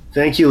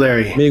 Thank you,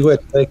 Larry.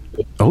 Thank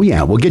you. Oh,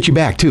 yeah, we'll get you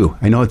back, too.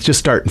 I know it's just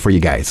starting for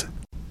you guys.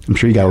 I'm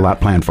sure you got a lot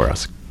planned for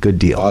us. Good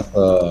deal.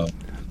 Awesome.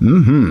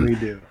 Mm-hmm. We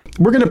do.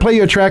 We're going to play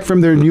you a track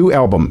from their new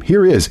album.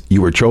 Here is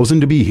You Were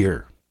Chosen to Be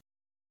Here.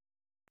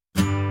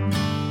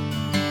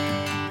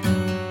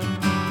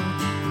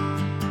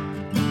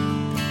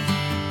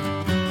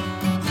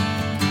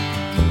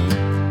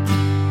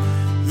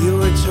 You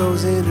were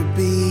chosen to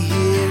be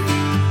here.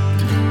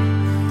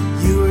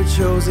 You were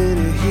chosen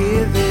to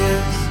hear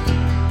this.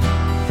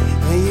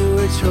 And you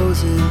were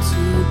chosen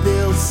to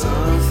build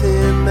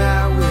something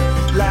that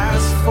will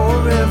last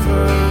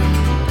forever.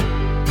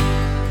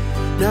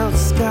 Now the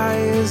sky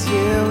is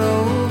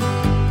yellow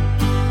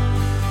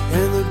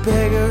and the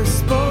beggar's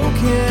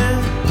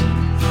spoken,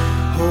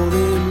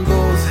 holding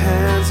both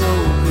hands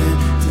open.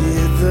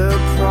 Did the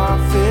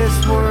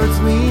prophet's words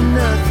mean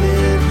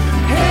nothing?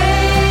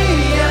 Hey,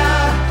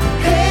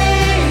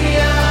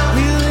 yeah,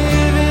 we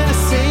live in a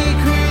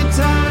sacred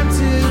time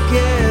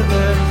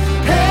together.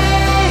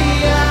 Hey,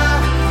 yeah,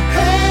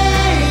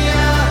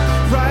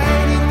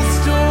 writing the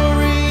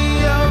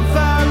story of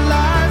our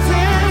lives.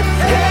 And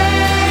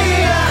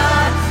hey, yeah,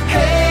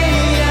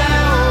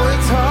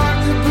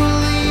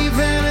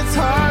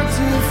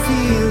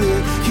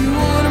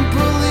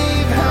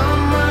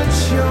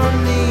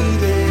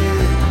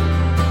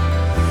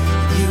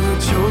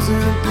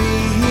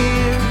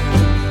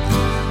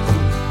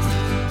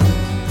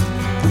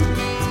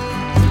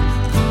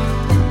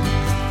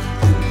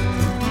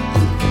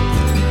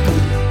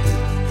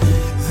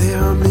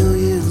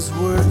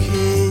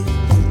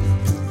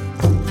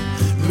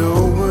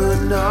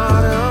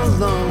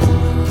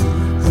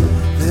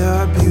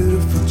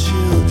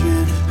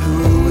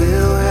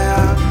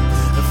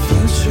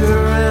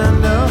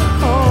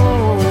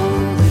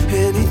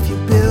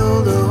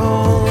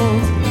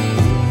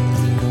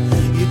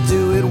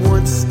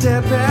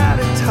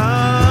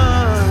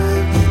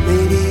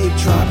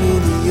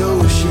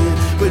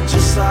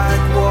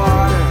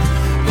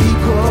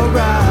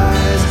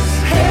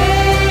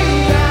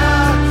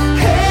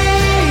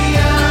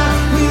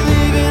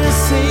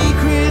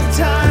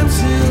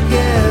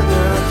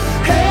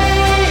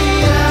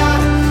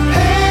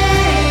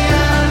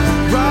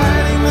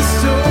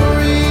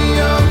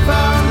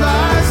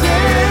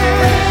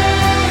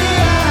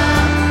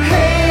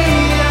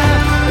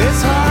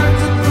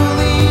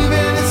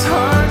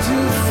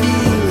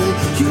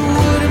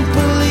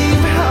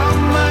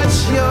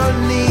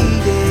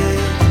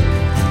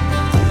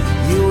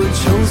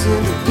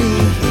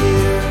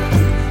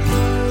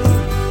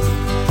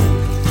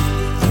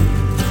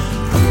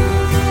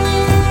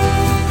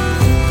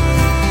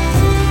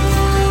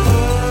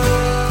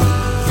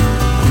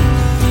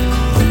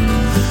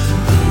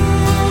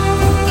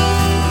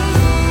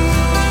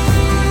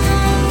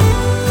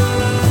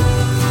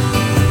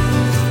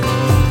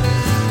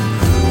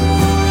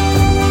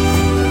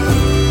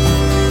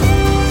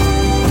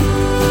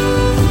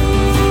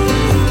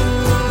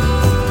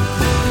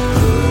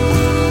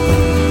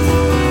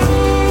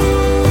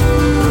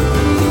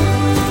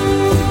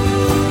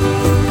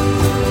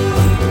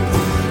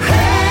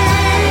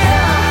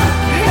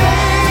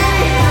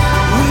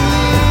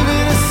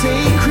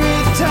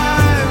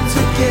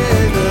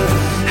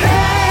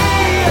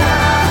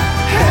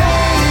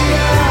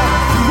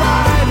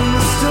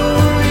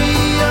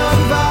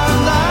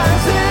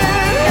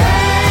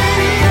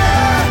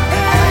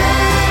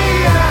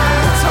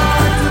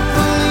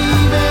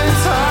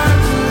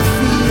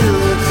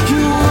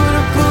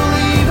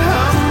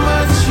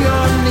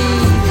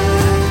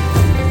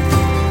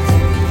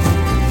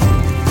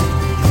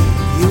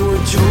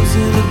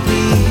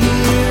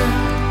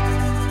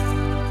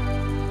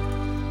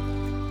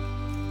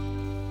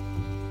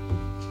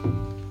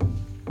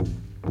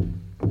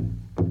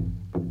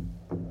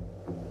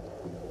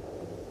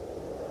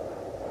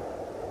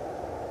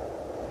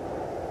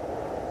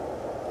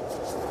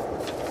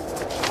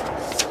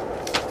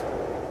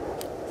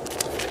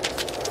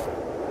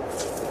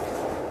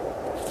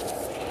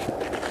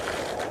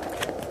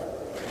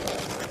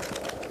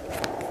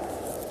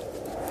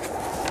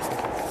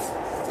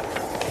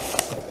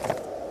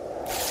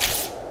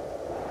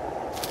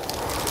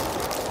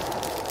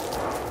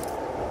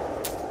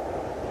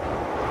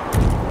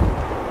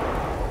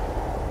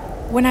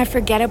 When I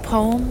forget a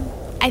poem,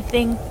 I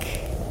think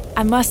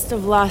I must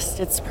have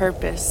lost its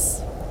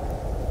purpose.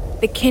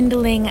 The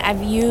kindling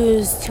I've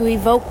used to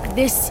evoke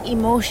this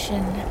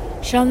emotion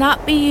shall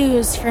not be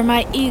used for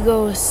my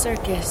ego's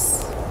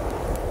circus.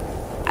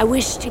 I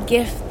wish to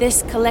gift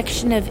this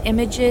collection of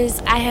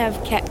images I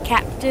have kept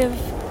captive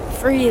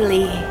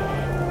freely,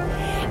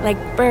 like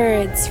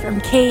birds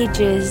from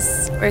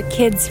cages or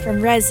kids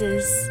from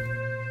reses.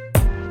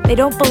 They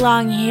don't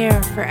belong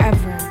here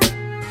forever.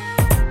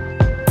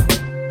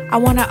 I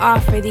want to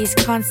offer these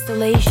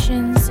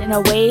constellations in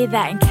a way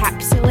that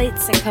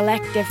encapsulates a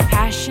collective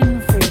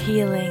passion for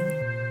healing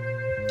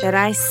that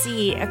I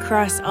see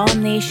across all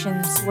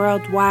nations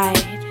worldwide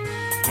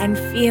and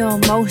feel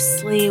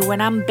mostly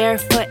when I'm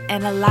barefoot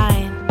and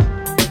aligned.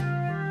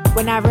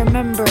 When I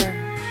remember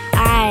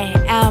I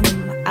am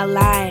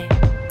alive.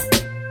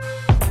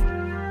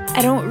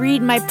 I don't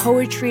read my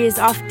poetry as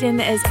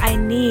often as I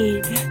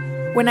need.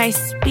 When I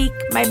speak,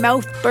 my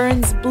mouth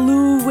burns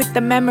blue with the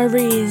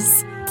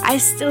memories. I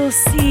still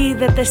see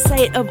that the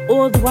sight of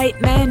old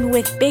white men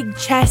with big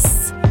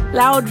chests,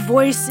 loud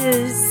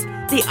voices,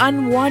 the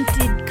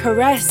unwanted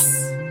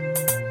caress.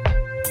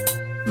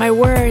 My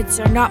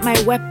words are not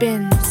my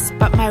weapons,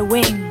 but my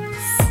wings.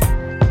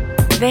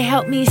 They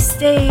help me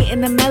stay in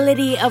the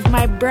melody of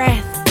my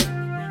breath.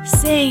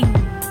 Sing,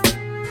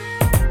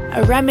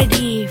 a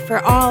remedy for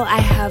all I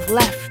have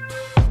left.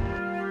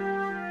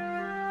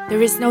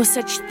 There is no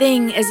such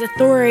thing as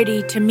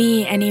authority to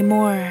me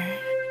anymore.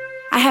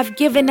 I have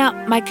given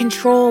up my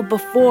control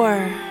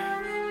before,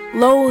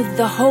 loathe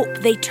the hope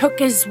they took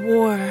as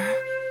war,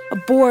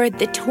 aboard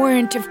the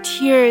torrent of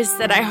tears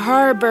that I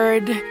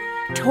harbored,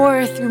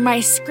 tore through my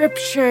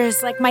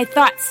scriptures like my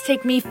thoughts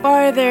take me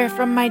farther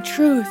from my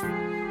truth.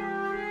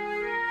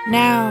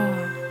 Now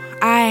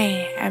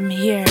I am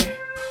here.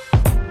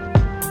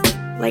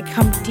 Like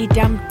Humpty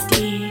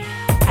Dumpty,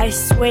 I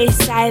sway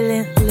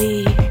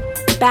silently,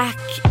 back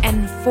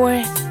and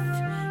forth,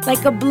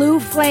 like a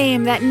blue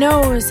flame that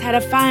knows how to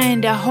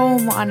find a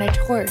home on a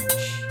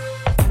torch.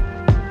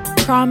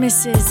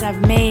 Promises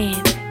I've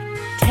made,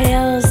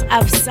 tales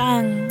I've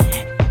sung,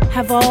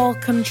 have all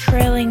come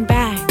trailing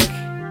back,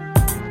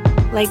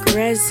 like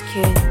res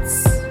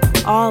kids,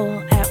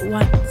 all at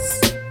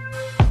once.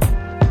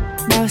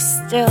 Now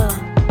still,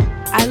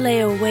 I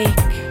lay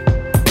awake,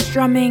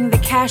 strumming the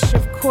cache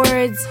of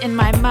chords in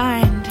my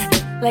mind,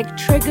 like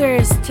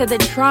triggers to the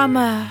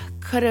trauma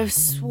could have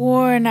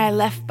sworn I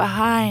left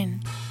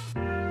behind.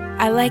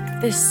 I like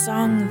this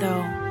song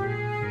though,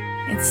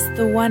 it's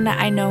the one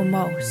I know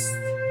most.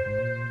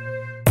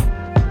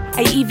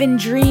 I even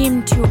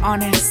dream too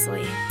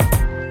honestly.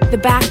 The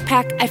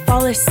backpack I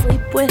fall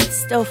asleep with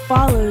still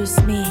follows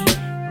me,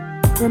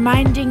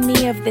 reminding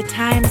me of the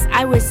times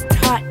I was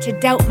taught to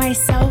doubt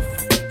myself,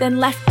 then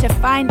left to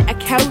find a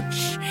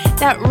couch.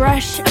 That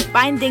rush of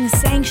finding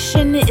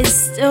sanction is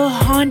still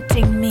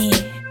haunting me.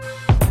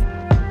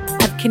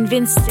 I've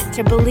convinced it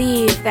to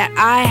believe that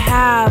I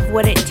have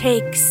what it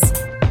takes.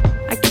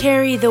 I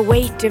carry the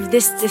weight of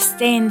this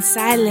disdain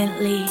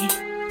silently,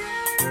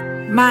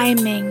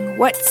 miming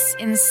what's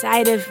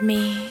inside of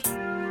me.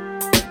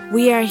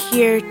 We are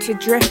here to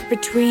drift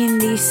between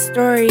these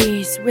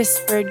stories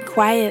whispered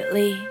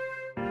quietly.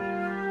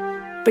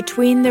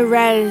 Between the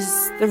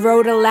res, the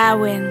road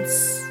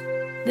allowance,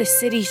 the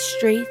city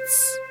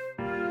streets.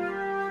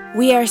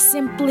 We are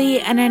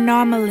simply an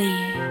anomaly,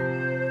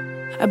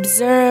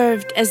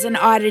 observed as an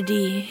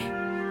oddity,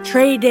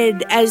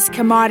 traded as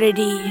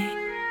commodity.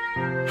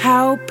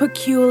 How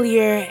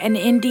peculiar an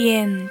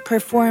Indian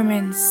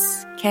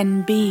performance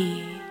can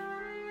be.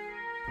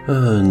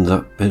 And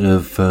that bit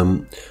of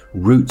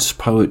roots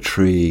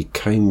poetry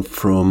came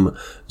from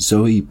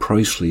Zoe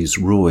Priestley's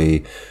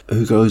Roy,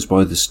 who goes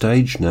by the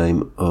stage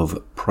name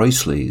of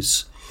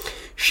Priestley's.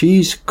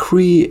 She's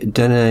Cree,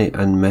 Dene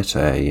and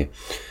Mete,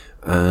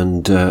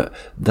 and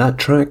that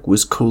track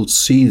was called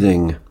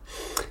Seething,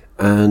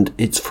 and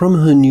it's from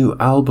her new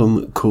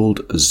album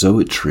called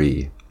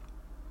Zoetry.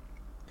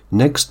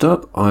 Next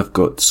up, I've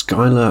got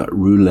Skylar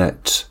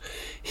Roulette.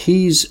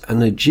 He's an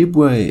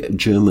Ojibwe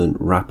German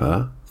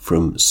rapper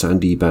from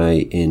Sandy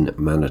Bay in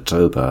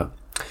Manitoba,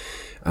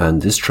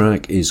 and this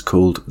track is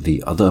called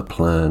The Other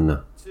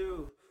Plan.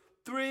 2,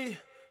 3,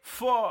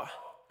 4.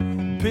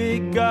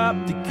 Pick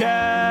up the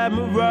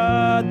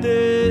camera,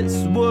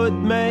 this would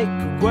make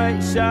a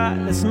great shot.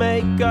 Let's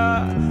make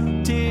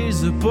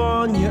tears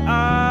upon your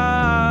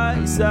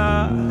eyes.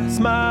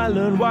 Smile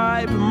and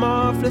wipe them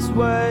off, let's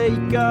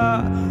wake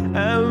up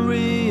and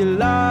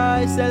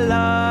realize that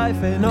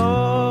life ain't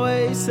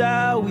always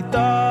how we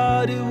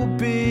thought it would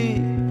be.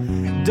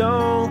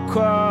 Don't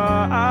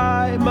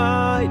cry,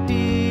 my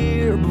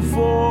dear,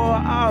 before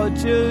our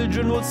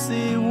children will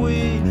see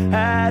we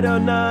had our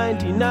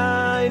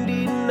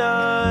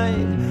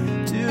 1999.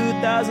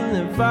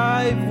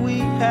 2005 we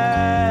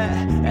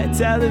had a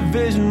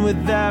television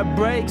without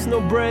breaks, no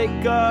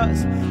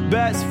breakups.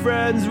 Best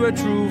friends were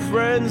true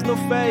friends, no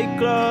fake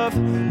love.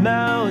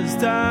 Now it's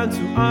time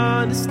to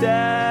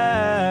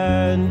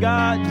understand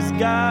God just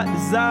got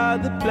this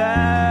other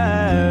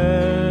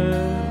plan.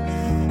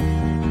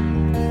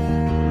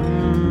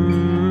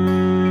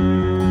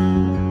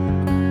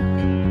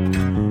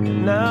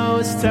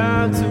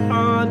 time to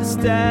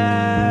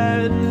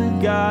understand.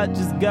 God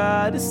just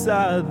got us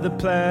other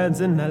plans,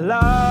 and I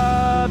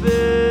love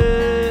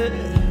it.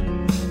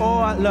 Oh,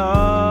 I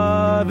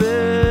love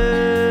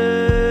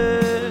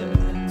it.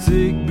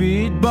 Sick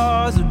beat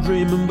bars of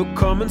dreaming,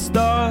 becoming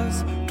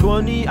stars.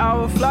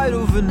 20-hour flight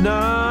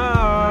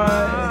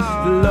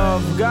overnight. The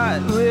love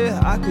got real,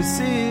 I could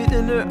see it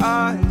in her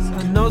eyes.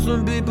 I know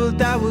some people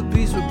that would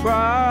be so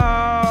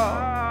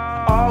proud.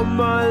 All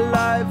my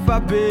life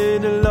I've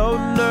been a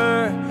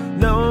loner.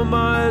 Now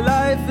my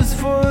life is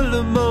full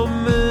of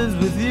moments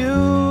with you.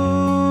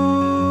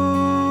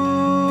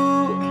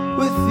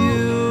 With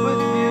you.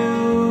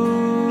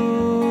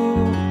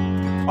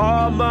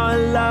 All my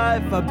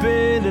life I've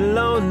been a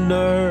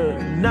loner.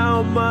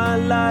 Now my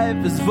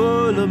life is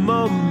full of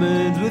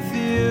moments with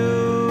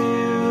you.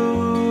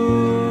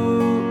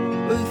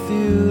 With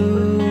you.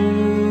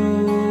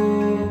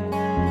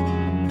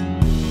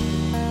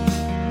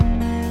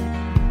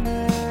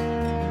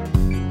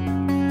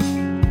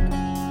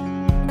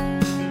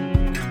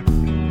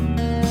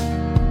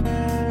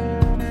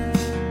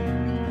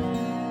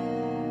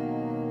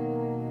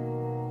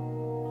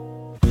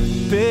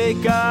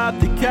 Pick up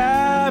the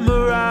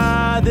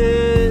camera,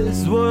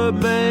 this would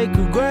make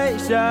a great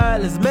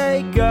shot. Let's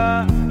make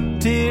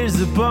tears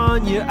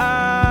upon your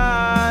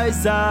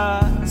eyes.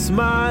 I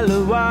smile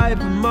and wipe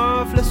them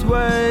off. Let's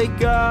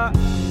wake up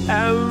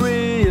and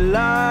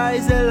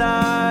realize that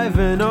life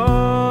ain't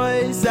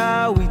always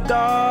how we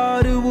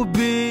thought it would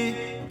be.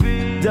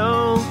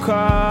 Don't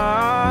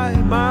cry,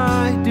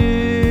 my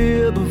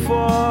dear. Before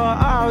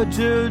our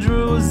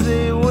children will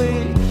see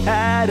we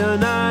had a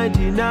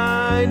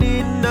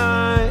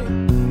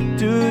 1999,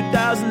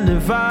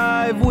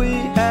 2005 we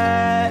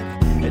had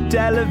a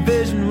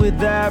television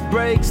without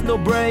breaks, no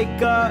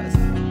breakups.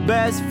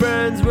 Best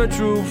friends were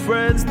true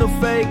friends, no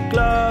fake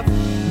love.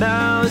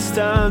 Now it's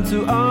time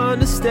to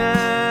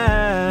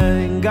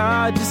understand.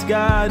 God just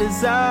got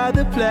his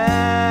other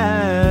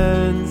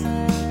plans,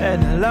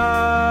 and I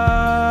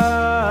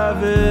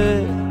love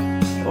it.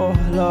 Oh,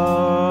 I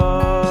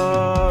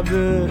love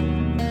it.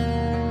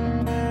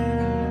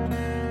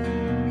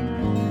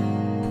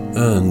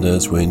 And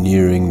as we're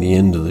nearing the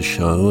end of the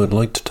show, I'd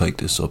like to take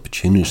this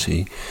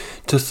opportunity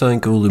to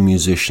thank all the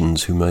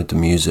musicians who made the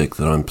music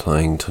that I'm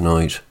playing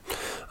tonight,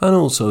 and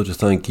also to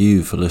thank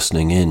you for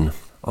listening in.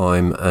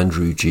 I'm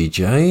Andrew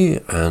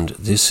GJ, and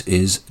this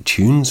is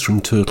Tunes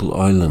from Turtle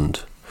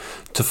Island.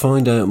 To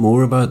find out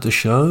more about the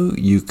show,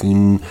 you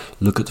can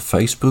look at the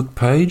Facebook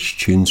page,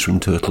 Tunes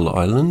from Turtle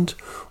Island,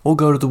 or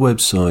go to the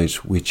website,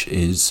 which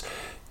is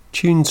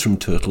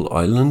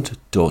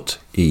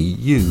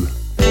tunesfromturtleisland.eu.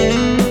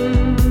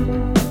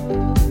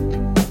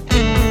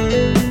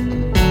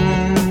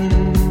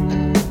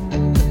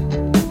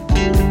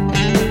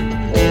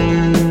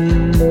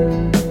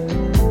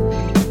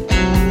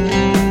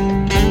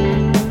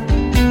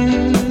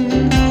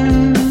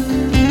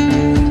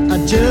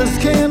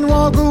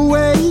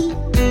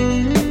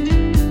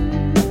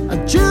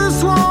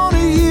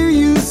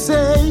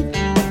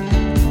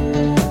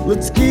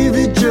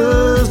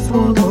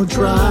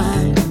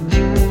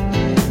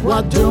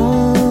 Why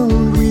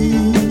don't we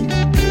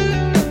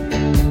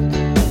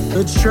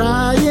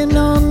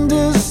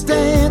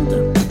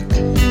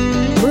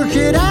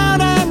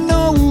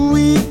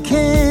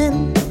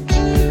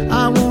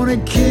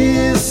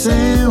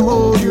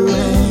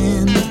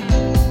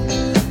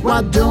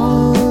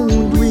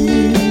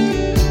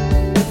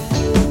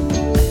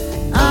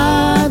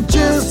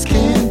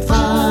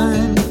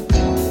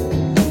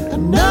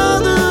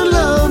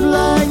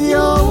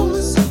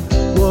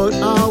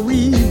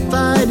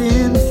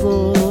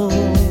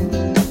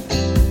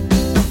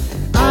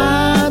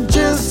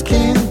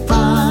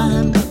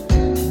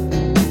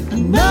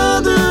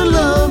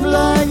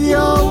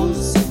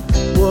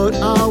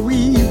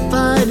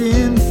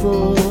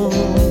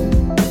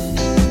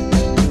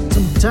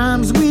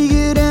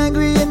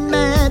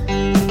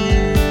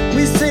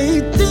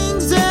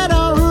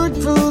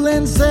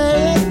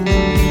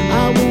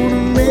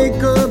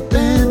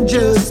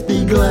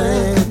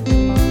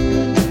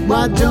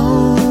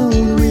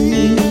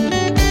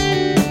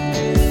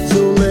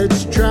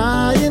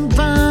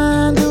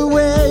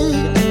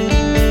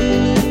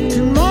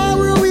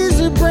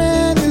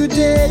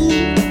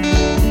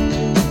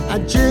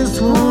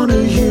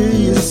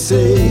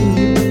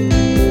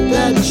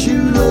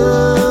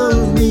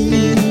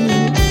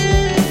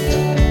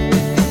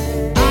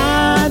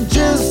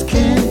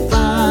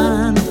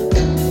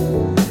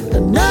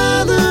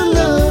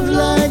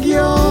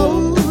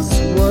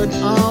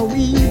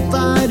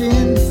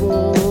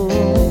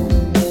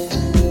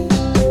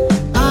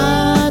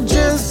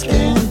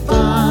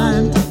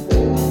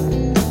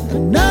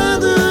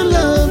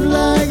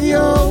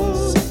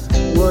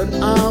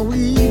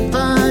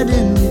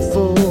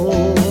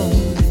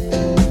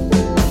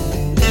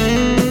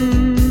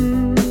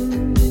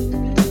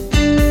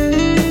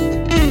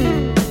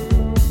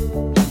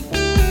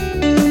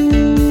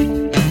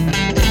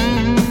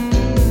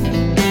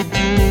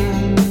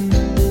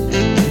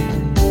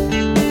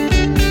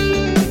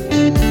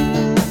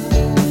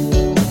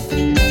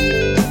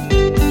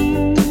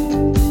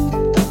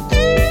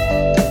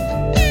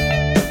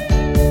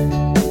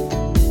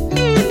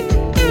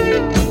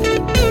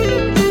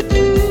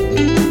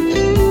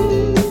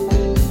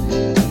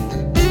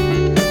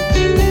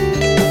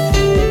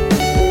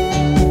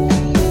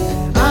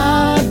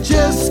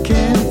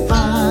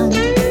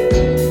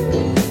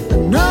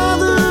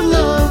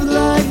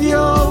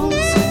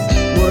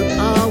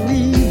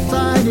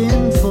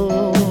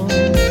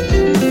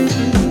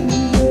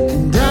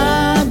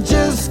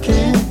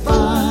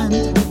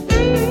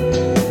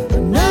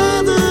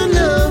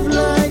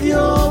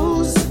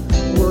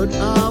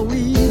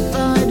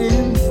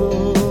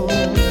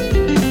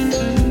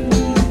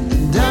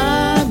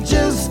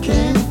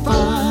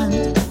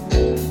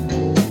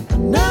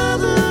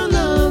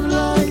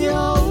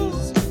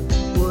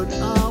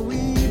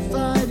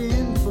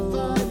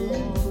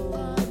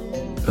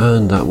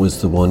And that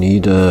was the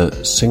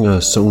Juanita singer,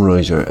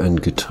 songwriter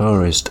and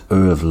guitarist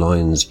Irv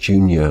Lyons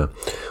Jr.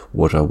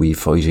 What Are We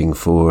Fighting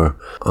For?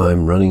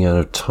 I'm running out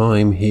of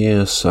time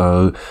here,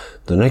 so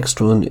the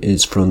next one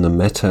is from the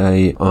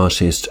Métis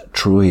artist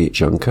Troy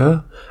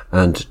Junker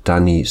and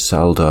Danny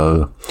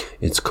Saldo.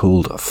 It's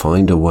called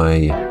Find a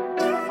Way.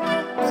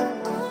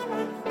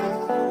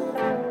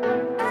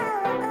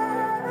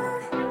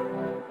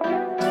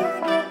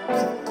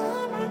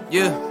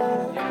 Yeah.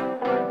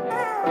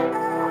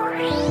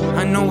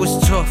 I know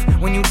it's tough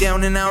when you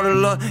down and out of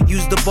luck.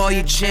 Used up all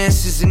your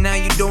chances and now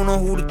you don't know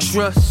who to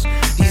trust.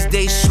 These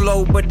days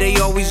slow, but they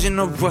always in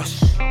a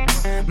rush.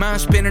 Mind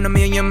spinning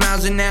 1,000,000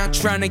 miles an hour,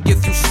 trying to get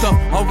through stuff.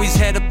 Always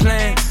had a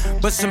plan,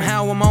 but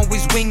somehow I'm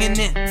always winging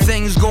it.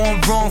 Things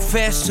going wrong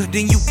faster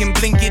than you can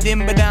blink it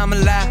in, but I'm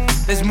alive.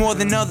 There's more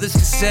than others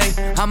to say.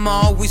 I'ma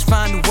always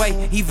find a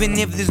way, even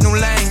if there's no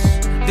lanes.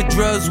 The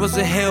drugs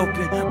wasn't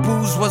helping,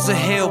 booze wasn't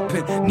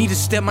helping. Need to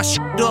step my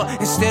shit up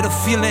instead of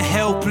feeling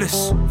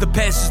helpless. The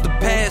past is the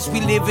past, we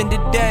live in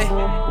today.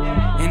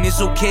 And it's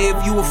okay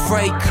if you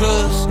afraid,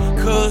 cause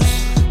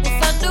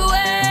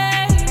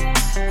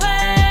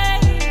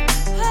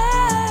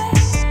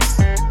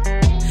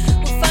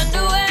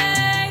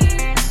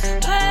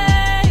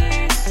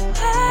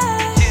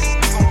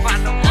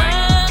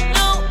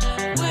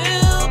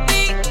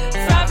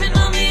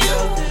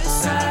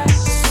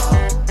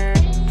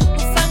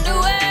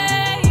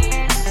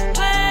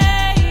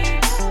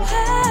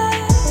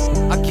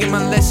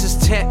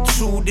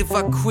if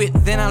I quit,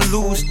 then I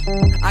lose.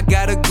 I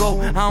gotta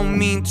go, I don't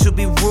mean to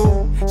be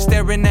rude.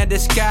 Staring at the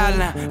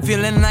skyline,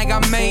 feeling like I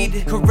made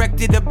it.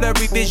 Corrected a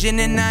blurry vision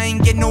and I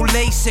ain't get no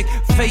LASIK.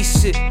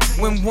 Face it,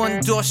 when one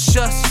door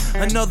shuts,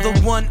 another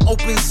one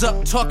opens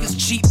up. Talk is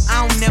cheap,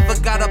 I don't never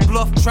got a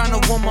bluff. Trying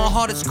to warm my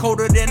heart, it's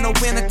colder than the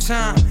winter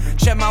time.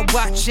 Check my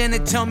watch and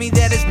it tell me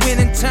that it's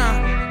winning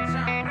time.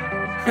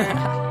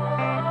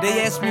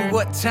 They ask me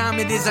what time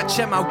it is, I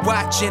check my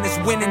watch and it's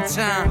winning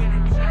time.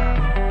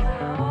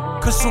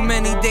 Cause so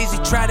many days he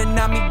tried to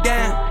knock me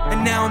down,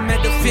 and now I'm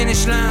at the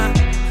finish line.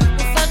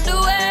 We'll find a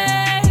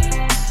way,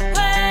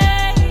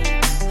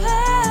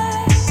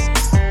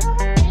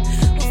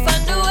 we'll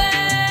find a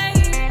way,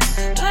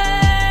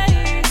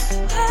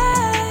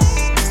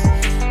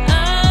 I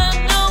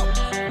know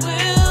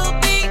we'll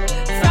be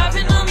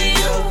thriving on the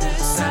other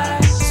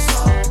side. So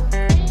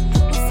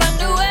we'll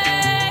find a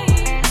way,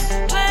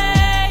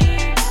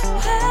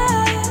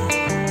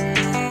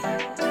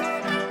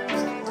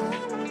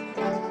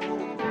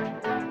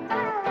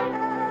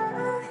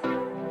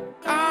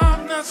 I'm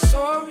not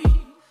sorry,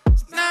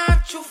 it's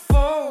not your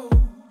fault.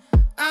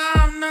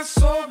 I'm not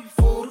sorry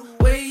for the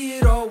way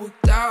it all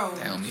worked out.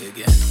 Tell me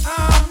again.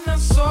 I'm not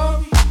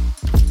sorry,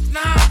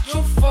 not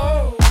your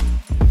fault.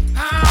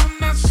 I'm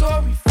not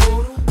sorry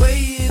for the way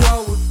it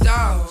all worked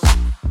out.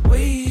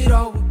 Way it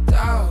all worked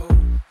out.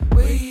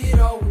 Way it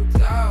all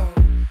worked out.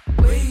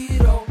 Way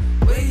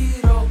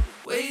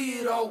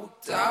it all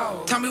worked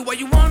out. Tell me why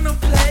you wanna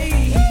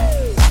play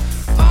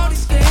all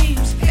these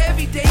games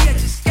every day. I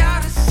just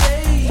gotta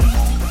say,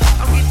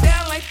 I'll get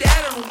down like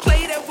that. I don't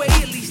play that way,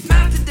 at least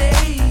not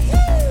today.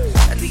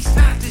 At least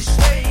not this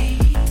way.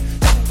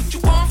 Tell me what you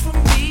want from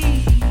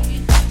me.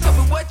 Tell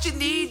me what you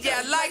need. Yeah,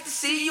 I'd like to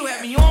see you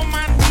have me on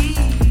my knees.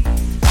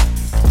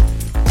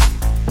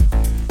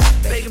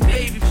 Begging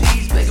baby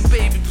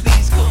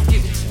please, come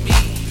give it to me.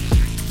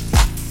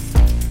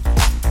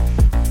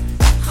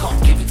 Come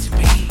give it to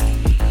me.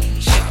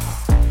 Yeah.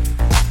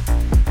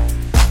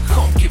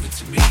 Come give it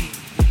to me.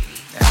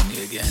 Tell me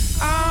again.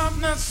 I'm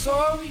not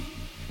sorry,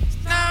 it's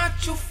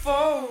not your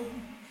fault.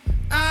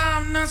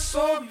 I'm not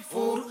sorry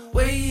for the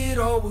way it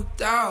all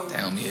worked out.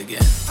 Tell me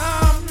again.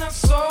 I'm not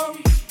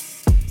sorry,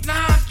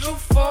 not your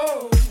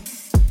fault.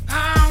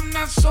 I'm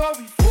not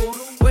sorry for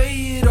the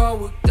way it all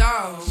worked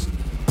out.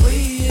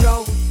 Way it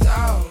all worked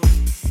out.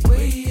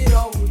 Way it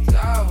all worked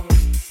out.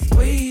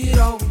 Way it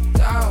all worked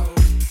out.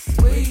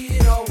 Way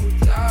it all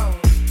worked out.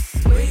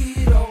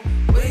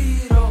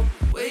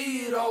 Way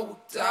it all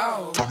worked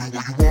out. Tell me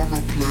what you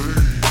wanna play.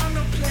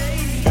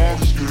 All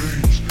these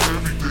games,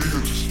 every day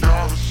I just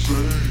gotta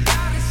say,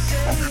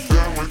 I'll get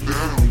down like that,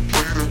 I don't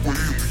play that way,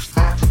 at least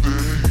not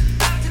today.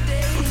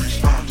 At least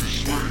not this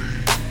way.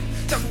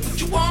 Tell me what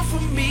you want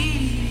from me.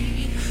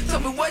 Tell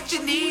me what you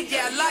need.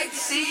 Yeah, I'd like to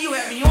see you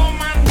have me on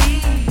my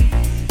knees.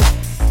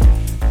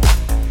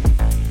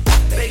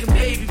 Begging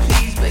baby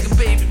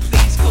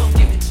please, come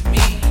give it to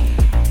me.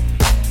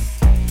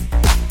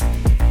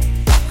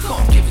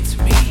 Come give it to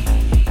me.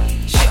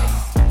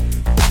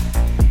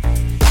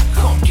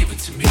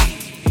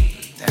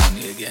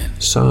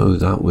 So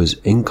that was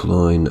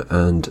Inkline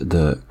and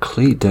the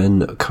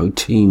Cleden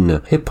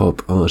Cotine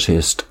hip-hop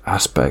artist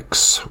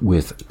Aspects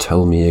with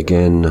Tell Me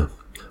Again.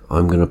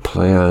 I'm going to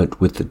play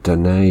out with the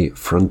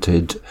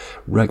Danae-fronted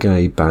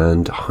reggae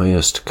band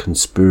Highest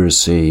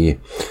Conspiracy.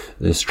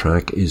 This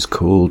track is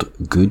called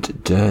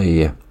Good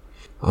Day.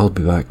 I'll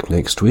be back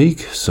next week,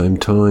 same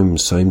time,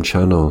 same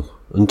channel.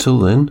 Until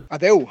then,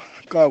 Adeu,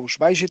 que us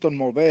vagi tot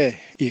molt bé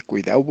i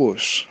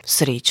cuideu-vos.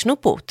 Srečno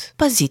pot.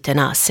 Pazite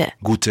na se.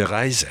 Gute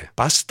Reise.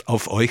 Passt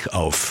auf euch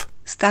auf.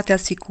 State al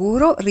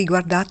sicuro,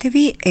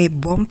 riguardatevi e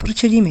buon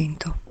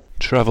procedimento.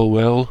 Travel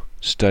well,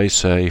 stay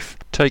safe,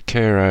 take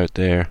care out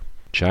there.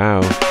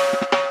 Ciao.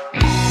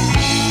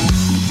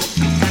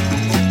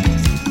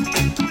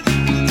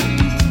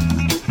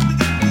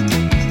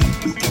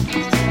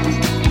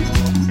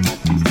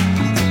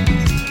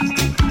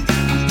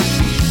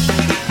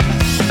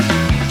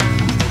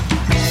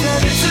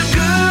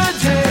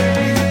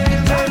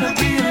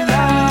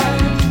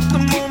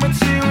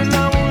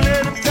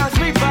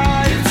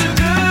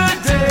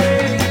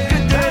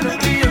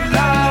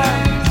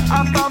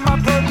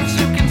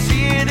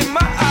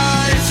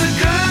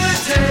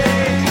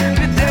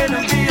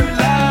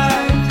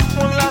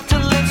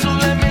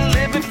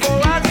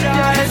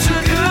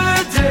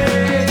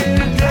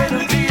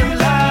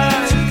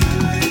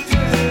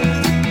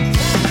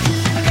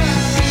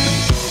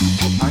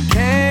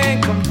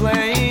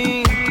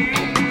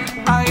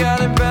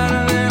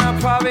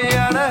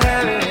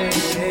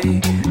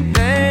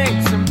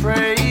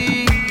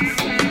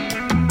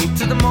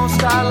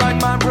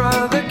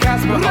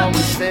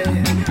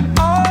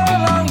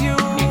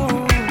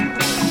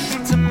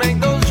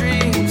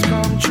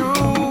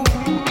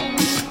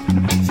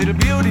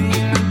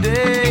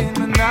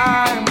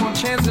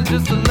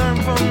 Just to learn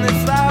from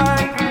this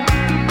life,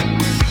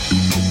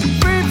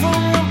 free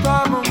from the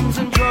problems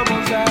and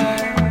troubles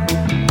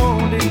that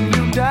holding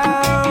you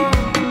down.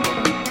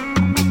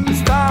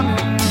 It's time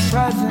in the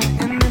present,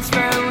 in this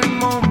very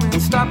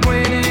moment. Stop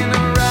waiting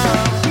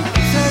around.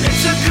 Said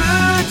it's a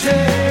good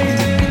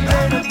day,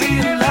 better be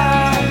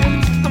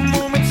alive. The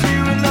moment's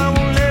here and I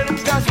won't let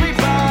it pass me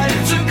by.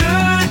 It's a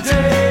good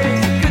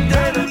day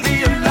to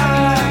be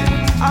alive.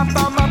 I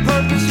found my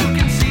purpose, you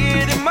can see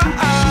it in my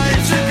eyes.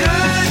 It's a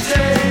good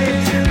day.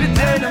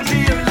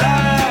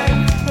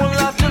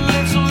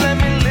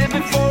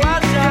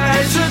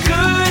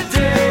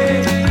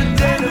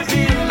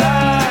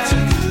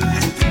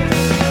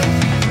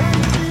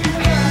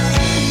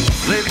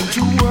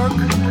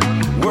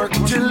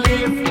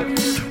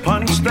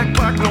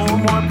 No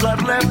more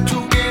blood left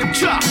to give.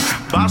 Chop.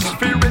 Bosses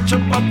feel richer,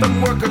 but the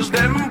workers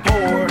them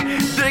poor.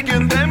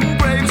 Digging them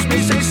graves,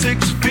 me say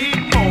 6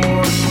 feet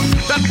more.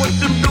 That's what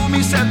them do,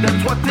 me said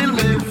that's what they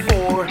live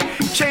for.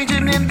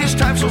 Changing in this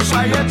time,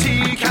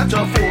 society can't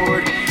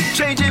afford.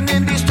 Changing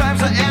in these times,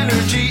 the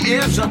energy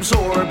is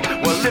absorbed.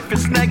 Well, if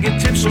it's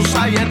negative,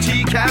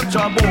 society can't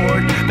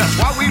aboard. That's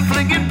why we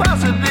flinging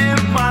positive,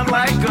 mind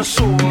like a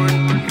sword.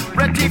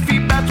 Ready for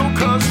battle,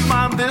 cause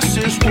man, this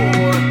is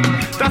war.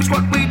 That's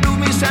what we do,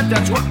 me said,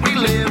 that's what we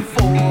live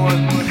for.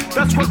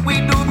 That's what we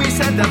do, me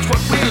said, that's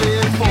what